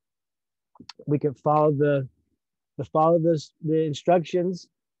we can follow the instructions,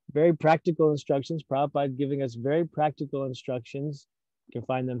 very practical instructions. Prabhupada giving us very practical instructions. You can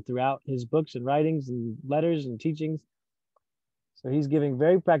find them throughout his books and writings and letters and teachings. So he's giving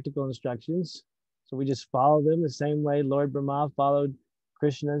very practical instructions. So we just follow them the same way Lord Brahmā followed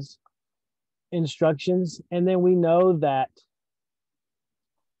Krishna's instructions. And then we know that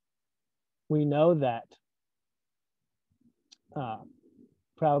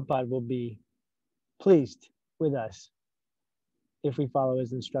Prabhupada will be pleased with us if we follow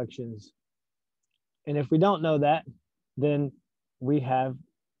his instructions. And if we don't know that, then we have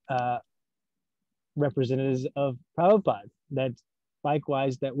representatives of Prabhupada. That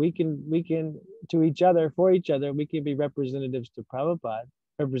likewise, that we can to each other, for each other, we can be representatives to Prabhupada,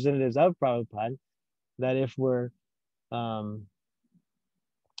 representatives of Prabhupada. That if we're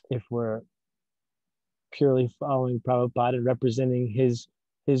purely following Prabhupada and representing his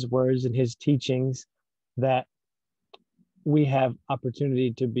words and his teachings, that we have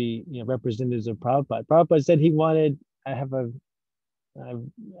opportunity to be, representatives of Prabhupada. Prabhupada said he wanted, I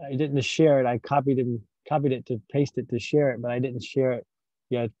didn't share it. I copied it to paste it to share it, but I didn't share it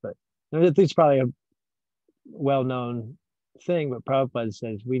yet. But I think it's probably a well-known thing, but Prabhupada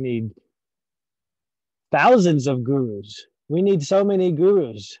says we need thousands of gurus. We need so many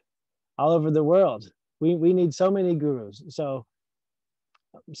gurus all over the world. We need so many gurus. So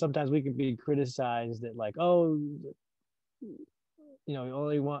sometimes we can be criticized that, like, oh,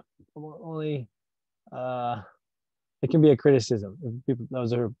 it can be a criticism if people,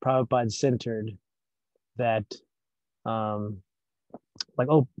 those are Prabhupada centered, that like,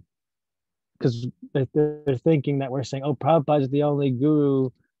 oh, because they're thinking that we're saying, oh, Prabhupada is the only guru,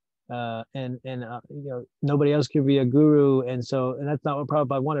 and nobody else can be a guru, and that's not what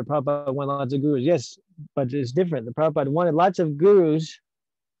Prabhupada wanted. Prabhupada wanted lots of gurus, yes, but it's different. The Prabhupada wanted lots of gurus,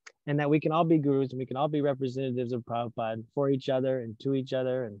 and that we can all be gurus and we can all be representatives of Prabhupada for each other and to each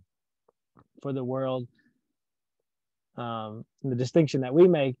other and for the world. The distinction that we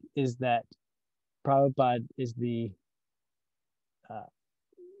make is that Prabhupada is the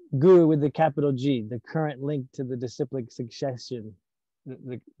guru with the capital G, the current link to the disciplic succession,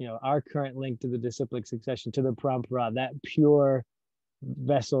 our current link to the disciplic succession, to the Parampara, that pure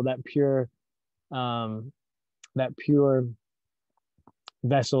vessel, that pure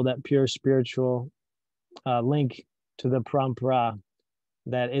vessel, that pure spiritual link to the Parampara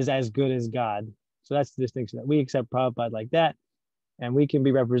that is as good as God. So that's the distinction, that we accept Prabhupada like that, and we can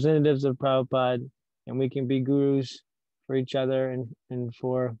be representatives of Prabhupada, and we can be gurus for each other and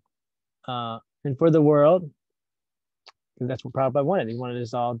for the world. Because that's what Prabhupada wanted. He wanted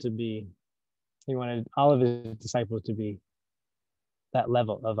us all to be. He wanted all of his disciples to be that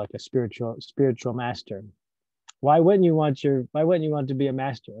level of like a spiritual master. Why wouldn't you want to be a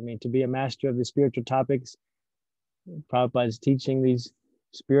master? I mean, to be a master of the spiritual topics. Prabhupada is teaching these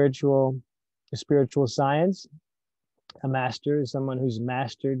spiritual science. A master is someone who's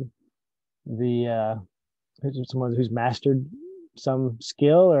mastered some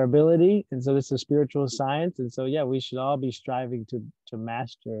skill or ability, and so this is a spiritual science. And so we should all be striving to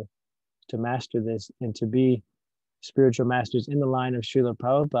master this and to be spiritual masters in the line of Srila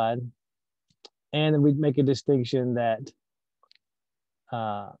Prabhupada. And then we'd make a distinction that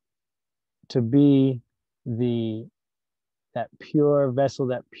to be that pure vessel,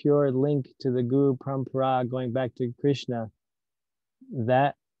 that pure link to the Guru Parampara, going back to Krishna,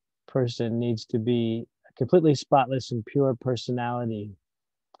 that person needs to be a completely spotless and pure personality,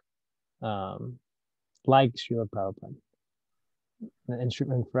 like Srila Prabhupada. And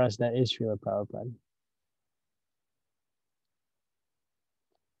for us, that is Srila Prabhupada.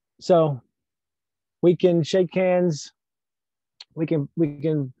 So we can shake hands. We can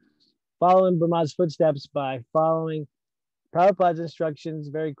follow in Brahmā's footsteps by following Prabhupada's instructions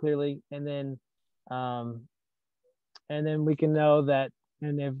very clearly, and then we can know that,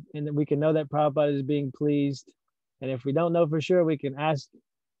 and we can know that Prabhupada is being pleased. And if we don't know for sure, we can ask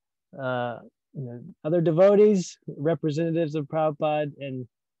other devotees, representatives of Prabhupada,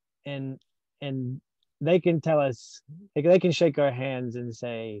 and they can tell us, they can shake our hands and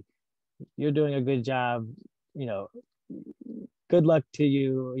say, you're doing a good job, good luck to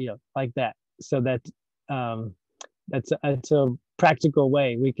you, like that. So that that's a practical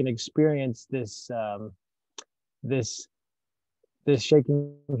way we can experience this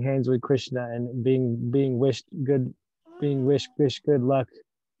shaking hands with Krishna and being wished good luck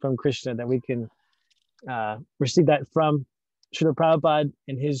from Krishna, that we can receive that from Srila Prabhupada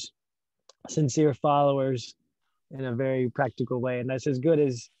and his sincere followers in a very practical way. And that's as good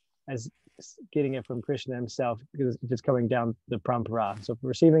as getting it from Krishna himself, because it's just coming down the Parampara. So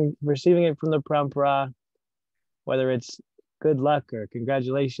receiving it from the Parampara, whether it's good luck or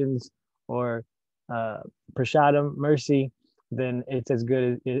congratulations or prasadam, mercy, then it's as good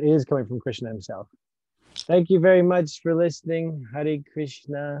as it is coming from Krishna himself. Thank you very much for listening. Hare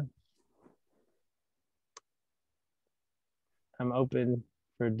Krishna. I'm open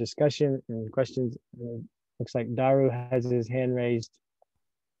for discussion and questions. Looks like Daru has his hand raised.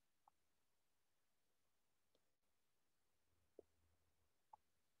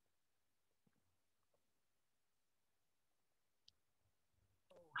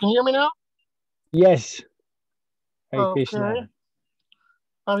 Can you hear me now? Yes. Hare Okay. Krishna.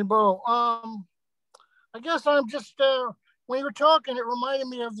 Haribo. I guess I'm just when you were talking, it reminded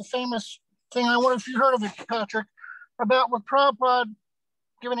me of the famous thing. I wonder if you heard of it, Patrick, about with Prabhupada.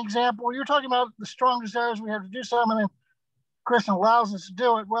 Give an example. You're talking about the strong desires we have to do something, and Krishna allows us to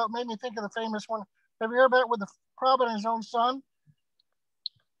do it. Well, it made me think of the famous one. Have you heard about it with the Prabhupada and his own son?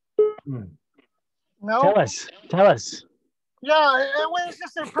 No. Tell us. Yeah, it was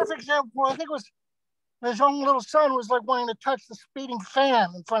just a perfect example. I think it was his own little son was like wanting to touch the speeding fan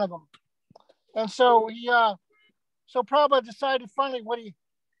in front of him, and so so Prabhupada decided finally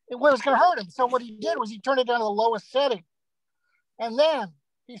it was going to hurt him. So what he did was he turned it down to the lowest setting, and then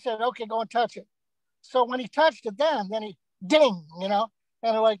he said, "Okay, go and touch it." So when he touched it, then he ding,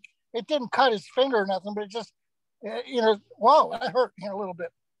 and like it didn't cut his finger or nothing, but it just, whoa, that hurt a little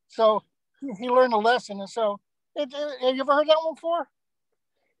bit. So he learned a lesson, and so have you ever heard that one before?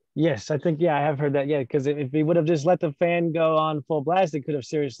 Yes, I think, I have heard that. Yeah, because if he would have just let the fan go on full blast, it could have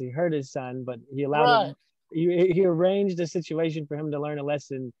seriously hurt his son, but he allowed him, he arranged a situation for him to learn a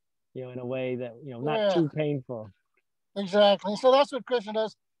lesson, in a way that, not too painful. Exactly. So that's what Krishna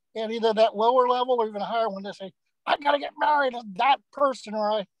does at either that lower level or even a higher one. They say, I got to get married to that person,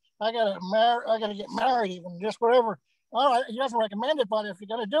 or I got to get married, even just whatever. All right, he doesn't recommend it, but if you're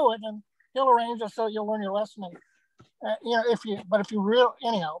going to do it, then he'll arrange it so you'll learn your lesson. And, if you really,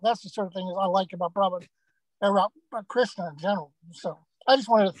 anyhow, that's the sort of thing I like about Prabhupada, about Krishna in general. So I just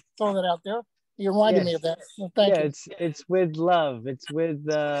wanted to throw that out there. You reminded me of that. So thank you. It's with love. It's with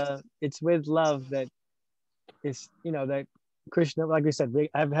love that it's, that Krishna, like we said,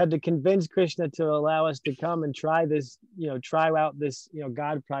 I've had to convince Krishna to allow us to come and try this, try out this,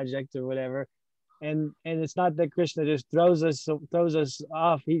 God project or whatever. And it's not that Krishna just throws us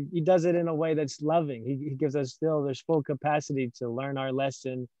off. He does it in a way that's loving. He gives us there's full capacity to learn our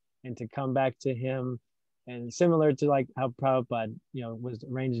lesson and to come back to him. And similar to like how Prabhupada, was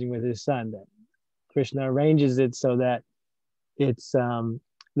arranging with his son, that Krishna arranges it so that it's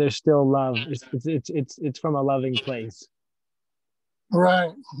there's still love. It's from a loving place.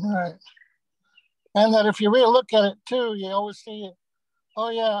 Right. And that if you really look at it too, you always see it. Oh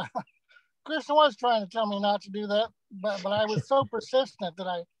yeah, Krishna was trying to tell me not to do that, but I was so persistent that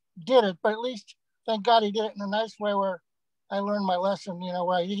I did it. But at least, thank God, he did it in a nice way where I learned my lesson.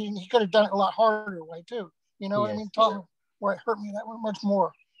 Where he could have done it a lot harder way too. What I mean? Taught me where it hurt me that much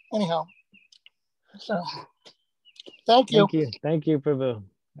more. Anyhow, so thank you. Thank you, Prabhu.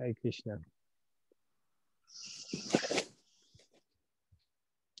 Hare Krishna.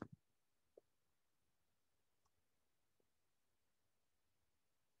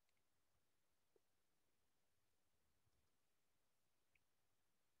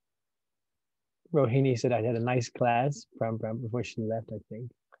 Rohini said I had a nice class from before she left, I think.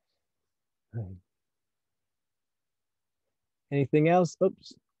 Anything else?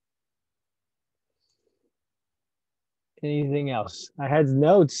 Oops. Anything else? I had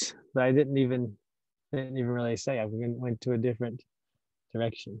notes, but I didn't even really say. I went to a different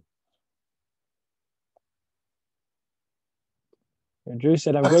direction. And Drew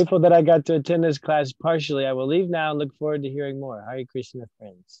said, I'm grateful that I got to attend this class partially. I will leave now and look forward to hearing more. Hare Krishna,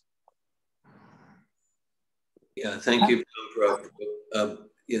 friends. Yeah, thank you,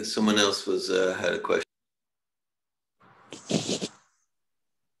 Prabhupada. Someone else had a question.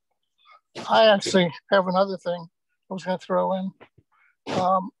 I actually have another thing I was going to throw in.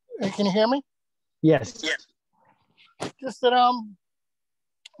 Can you hear me? Yes. Just that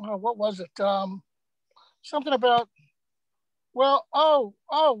what was it? Something about. Well,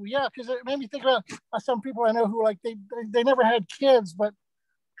 yeah, because it made me think about some people I know who they never had kids, but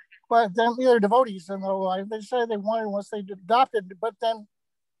then they're devotees in their life. They say they wanted once they adopted, but then,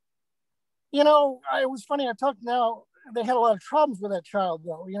 it was funny. I talked now. They had a lot of problems with that child,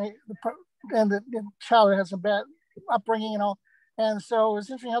 though. And the child had some bad upbringing and all. And so it's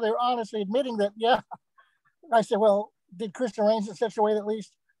interesting how they were honestly admitting that, yeah. I said, well, did Krishna arrange it in such a way that at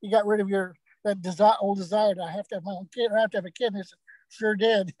least you got rid of that old desire to I have to have my own kid or I have to have a kid? And they said, sure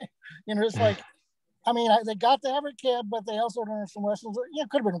did. It's like, I mean, they got to have a kid, but they also learned some lessons. It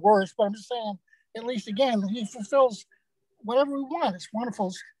could have been worse, but I'm just saying, at least again, he fulfills whatever we want. It's wonderful.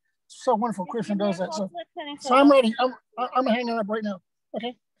 It's so wonderful. Krishna does that. So I'm ready. I'm hanging up right now.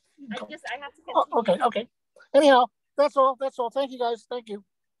 Okay. I have to continue. Okay. Anyhow, that's all. Thank you guys. Thank you.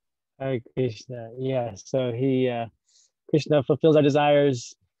 Hare Krishna. Yeah. So Krishna fulfills our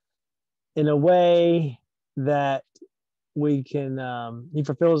desires in a way that we can, he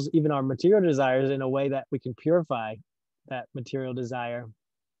fulfills even our material desires in a way that we can purify that material desire.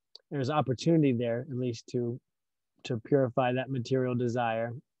 There's opportunity there, at least to purify that material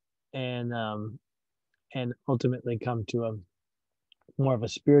desire and ultimately come to a more of a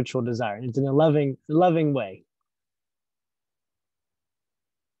spiritual desire. It's in a loving way.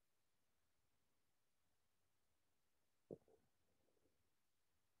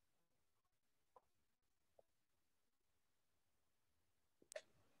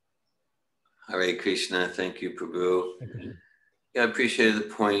 Hare Krishna. Thank you, Prabhu. Yeah, I appreciated the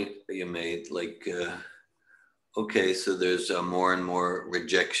point that you made. Like, okay, so there's more and more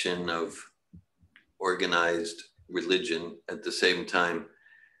rejection of organized religion. At the same time,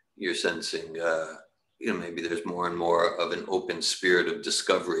 you're sensing, maybe there's more and more of an open spirit of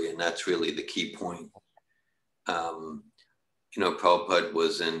discovery, and that's really the key point. Prabhupada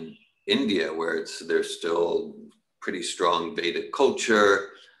was in India, where there's still pretty strong Vedic culture,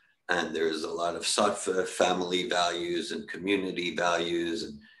 and there's a lot of sattva family values and community values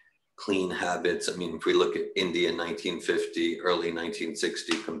and clean habits. I mean, if we look at India in 1950, early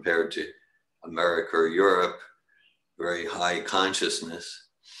 1960, compared to America or Europe, very high consciousness.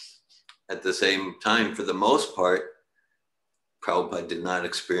 At the same time, for the most part, Prabhupada did not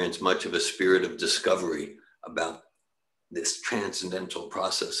experience much of a spirit of discovery about this transcendental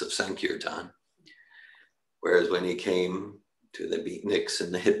process of Sankirtan. Whereas when he came to the beatniks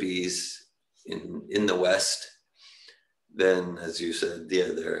and the hippies in the West, then, as you said,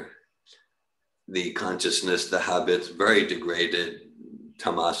 the consciousness, the habits, very degraded,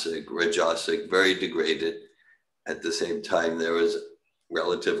 tamasic, rajasic, very degraded. At the same time, there was,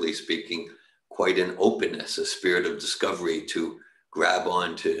 relatively speaking, quite an openness, a spirit of discovery to grab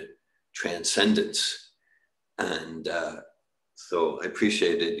onto transcendence. And so I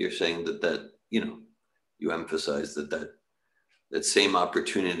appreciated you're saying that you emphasize that same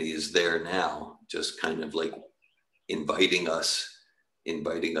opportunity is there now, just kind of like inviting us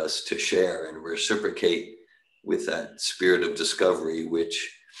to share and reciprocate with that spirit of discovery,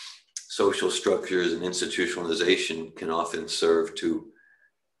 which social structures and institutionalization can often serve to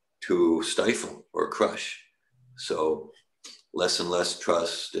stifle or crush. So less and less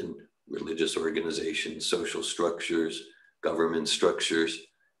trust in religious organizations, social structures, government structures,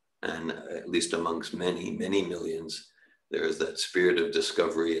 and at least amongst many, many millions, there is that spirit of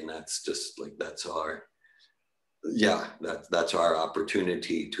discovery, and that's just like, that's our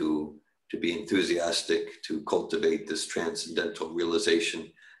opportunity to be enthusiastic, to cultivate this transcendental realization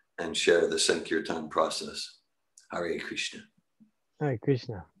and share the Sankirtan process. Hare Krishna. Hare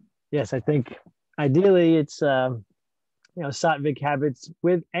Krishna. Yes, I think ideally it's sattvic habits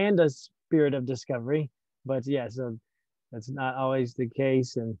with and a spirit of discovery, but yeah, so that's not always the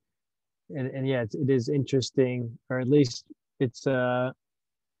case, and yeah, it is interesting, or at least it's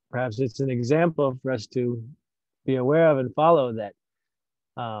perhaps it's an example for us to be aware of and follow, that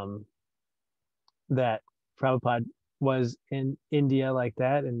that Prabhupada was in India like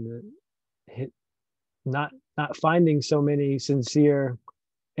that, and not finding so many sincere,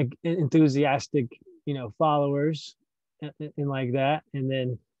 enthusiastic, followers and like that, and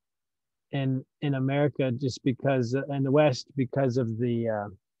then in America, just because in the West, because of the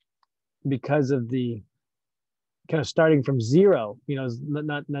kind of starting from zero,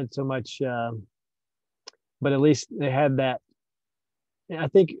 not so much, but at least they had that. I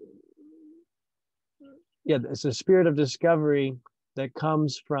think, yeah, it's a spirit of discovery that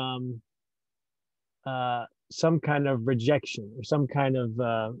comes from some kind of rejection or some kind of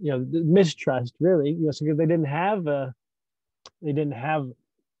mistrust, really, because they didn't have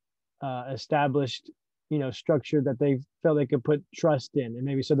established structure that they felt they could put trust in, and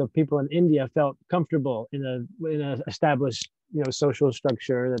maybe so the people in India felt comfortable in a established social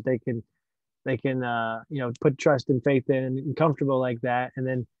structure that they can put trust and faith in, and comfortable like that. And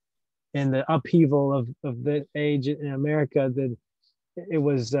then in the upheaval of the age in America, that it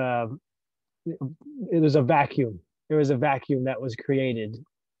was a vacuum. There was a vacuum that was created,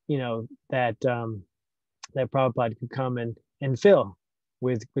 that Prabhupada could come and and fill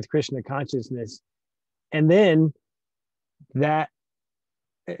with Krishna consciousness. And then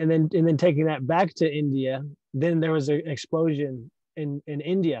taking that back to India, then there was an explosion in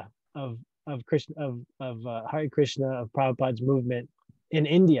India of Krishna, of Hare Krishna, of Prabhupada's movement in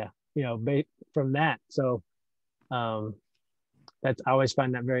India, from that. So I always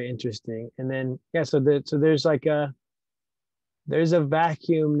find that very interesting. And then so there's like there's a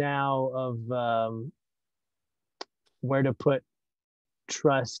vacuum now of where to put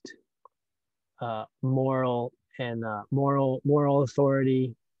trust, moral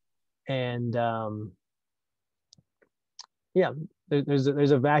authority, and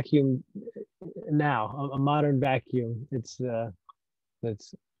there's a vacuum now, a modern vacuum. It's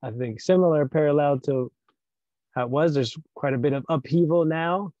I think similar, parallel to how it was. There's quite a bit of upheaval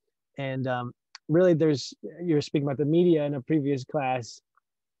now, and really you were speaking about the media in a previous class,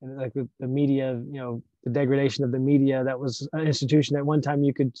 and like the media, the degradation of the media. That was an institution at one time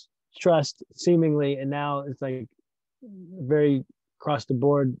you could trust seemingly, and now it's like very across the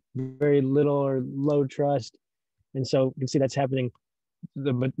board, very little or low trust. And so you can see that's happening.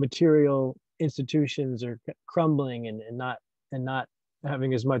 The material institutions are crumbling and not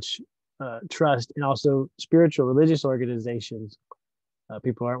having as much trust, and also spiritual religious organizations.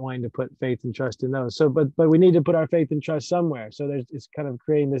 People aren't wanting to put faith and trust in those. So, but we need to put our faith and trust somewhere. So it's kind of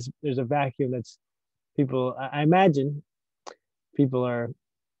creating this. There's a vacuum that's people. I imagine people are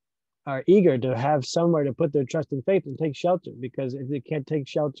eager to have somewhere to put their trust and faith and take shelter, because if they can't take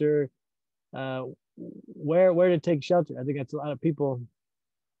shelter, where to take shelter? I think that's a lot of people.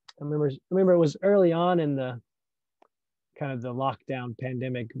 I remember it was early on in the kind of the lockdown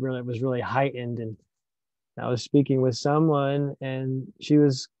pandemic. Really, it was really heightened, and I was speaking with someone, and she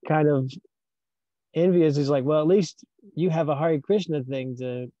was kind of envious. He's like, well, at least you have a Hare Krishna thing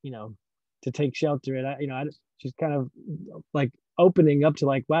to take shelter. And she's kind of like opening up to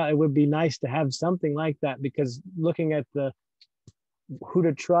like, wow, it would be nice to have something like that, because looking at who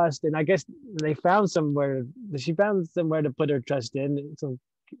to trust, and I guess she found somewhere to put her trust in, so,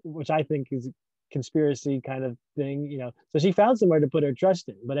 which I think is a conspiracy kind of thing, So she found somewhere to put her trust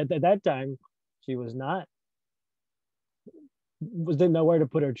in, but at that time, she didn't know where to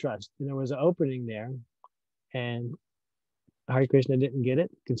put her trust, and there was an opening there, and Hare Krishna didn't get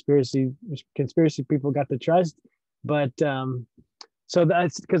it. Conspiracy people got the trust, but so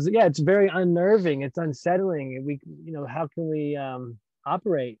that's because it's very unnerving. It's unsettling. How can we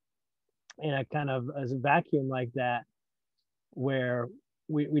operate in a kind of a vacuum like that, where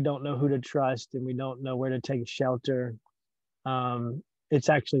we don't know who to trust and we don't know where to take shelter? It's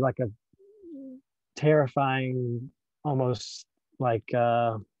actually like a terrifying, almost like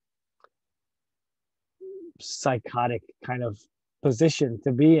psychotic kind of position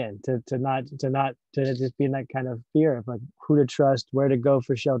to be in, to just be in that kind of fear of like who to trust, where to go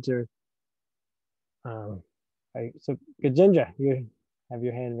for shelter. Right. So Gajendra, you have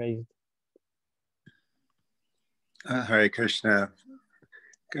your hand raised. Hare Krishna.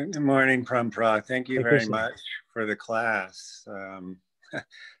 Good morning, Parampara. Thank you very much for the class.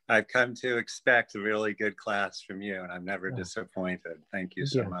 I've come to expect a really good class from you, and I'm never disappointed. Thank you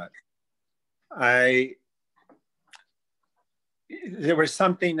so much. There was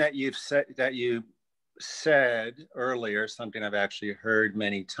something that you said earlier, something I've actually heard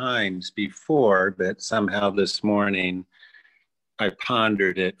many times before, but somehow this morning I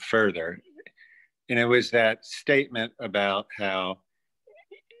pondered it further. And it was that statement about how,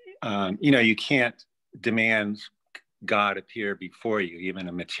 you can't demand God appear before you, even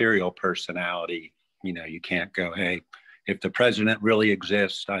a material personality. You can't go, hey, if the president really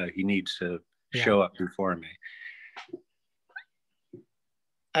exists, he needs to show up before me.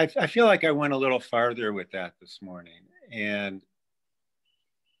 I feel like I went a little farther with that this morning, and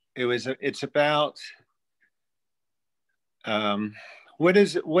it's about what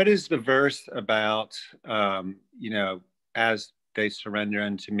is the verse about? As they surrender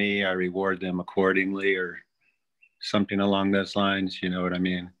unto me, I reward them accordingly, or something along those lines. You know what I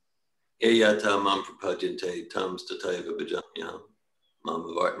mean?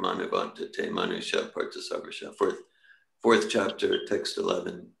 Fourth chapter, text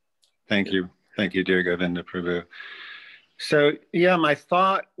 11. Thank you, dear Govinda Prabhu. So my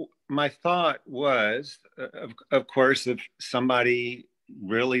thought was, of course, if somebody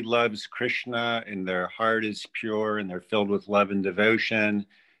really loves Krishna and their heart is pure and they're filled with love and devotion,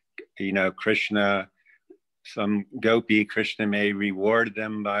 Krishna, some gopi, Krishna may reward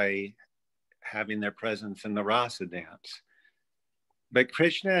them by having their presence in the rasa dance. But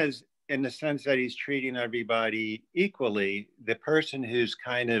Krishna is, in the sense that he's treating everybody equally, the person who's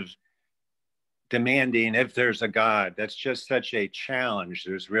kind of demanding if there's a God. That's just such a challenge.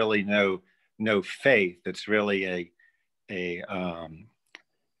 There's really no faith. It's really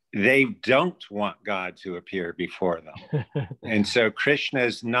they don't want God to appear before them. And so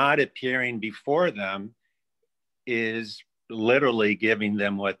Krishna's not appearing before them is literally giving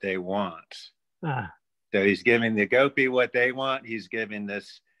them what they want. So he's giving the gopi what they want. He's giving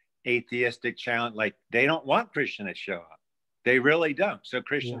this atheistic challenge. Like, they don't want Krishna to show up. They really don't. So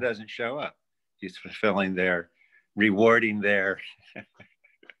Krishna doesn't show up. He's fulfilling rewarding their,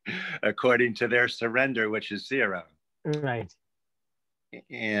 according to their surrender, which is 0. Right.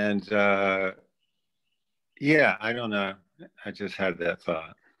 And yeah, I don't know. I just had that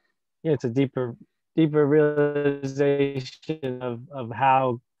thought. Yeah, it's a deeper realization of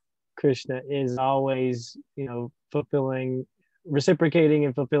how Krishna is always, reciprocating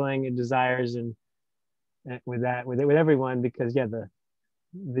and fulfilling desires, and with everyone, because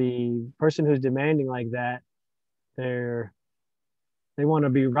the person who's demanding like that, they want to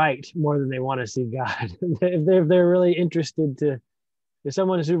be right more than they want to see God. if they're really interested if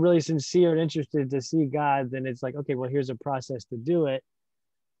someone is really sincere and interested to see God, then it's like, okay, well, here's a process to do it.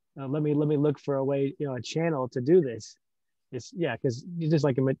 Let me look for a way, a channel to do this. It's because just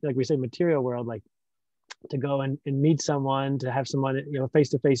like we say, material world, like to go and meet someone, to have someone,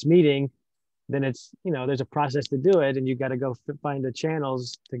 face-to-face meeting, then it's, there's a process to do it, and you got to go find the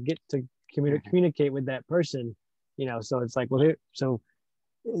channels to get to communicate with that person, so it's like, well, so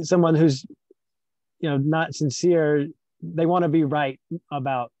someone who's, not sincere, they want to be right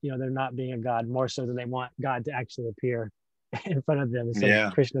about, there not being a God, more so than they want God to actually appear in front of them. So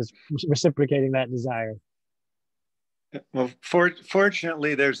Krishna's reciprocating that desire. Well,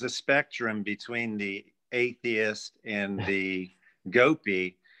 fortunately, there's a spectrum between the atheist and the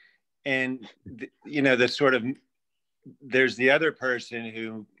gopi. And, the sort of, there's the other person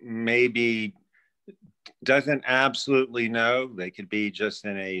who maybe doesn't absolutely know. They could be just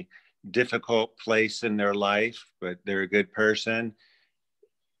in a difficult place in their life, but they're a good person.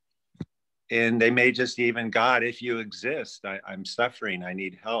 And they may just even, God, if you exist, I'm suffering, I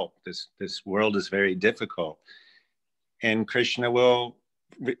need help. This world is very difficult. And Krishna will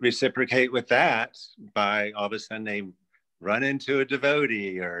reciprocate with that by all of a sudden they run into a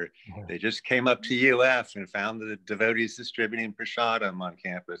devotee, or they just came up to UF and found the devotees distributing prasadam on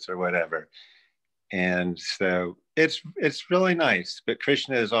campus or whatever. And so it's really nice, but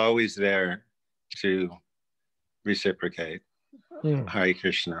Krishna is always there to reciprocate. Hare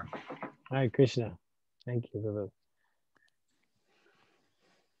Krishna. Hare Krishna. Thank you, Prabhu.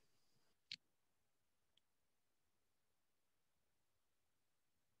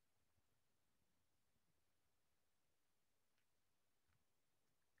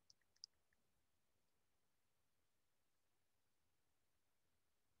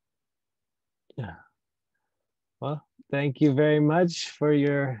 Yeah. Well, thank you very much for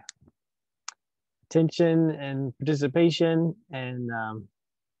your attention and participation, and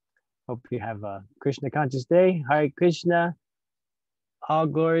hope you have a Krishna conscious day. Hare Krishna. All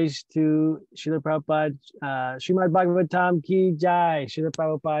glories to Srila Prabhupada. Srimad Bhagavatam ki jai. Srila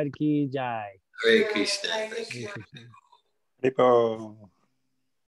Prabhupada ki jai. Hare Krishna. Hare Krishna. Hare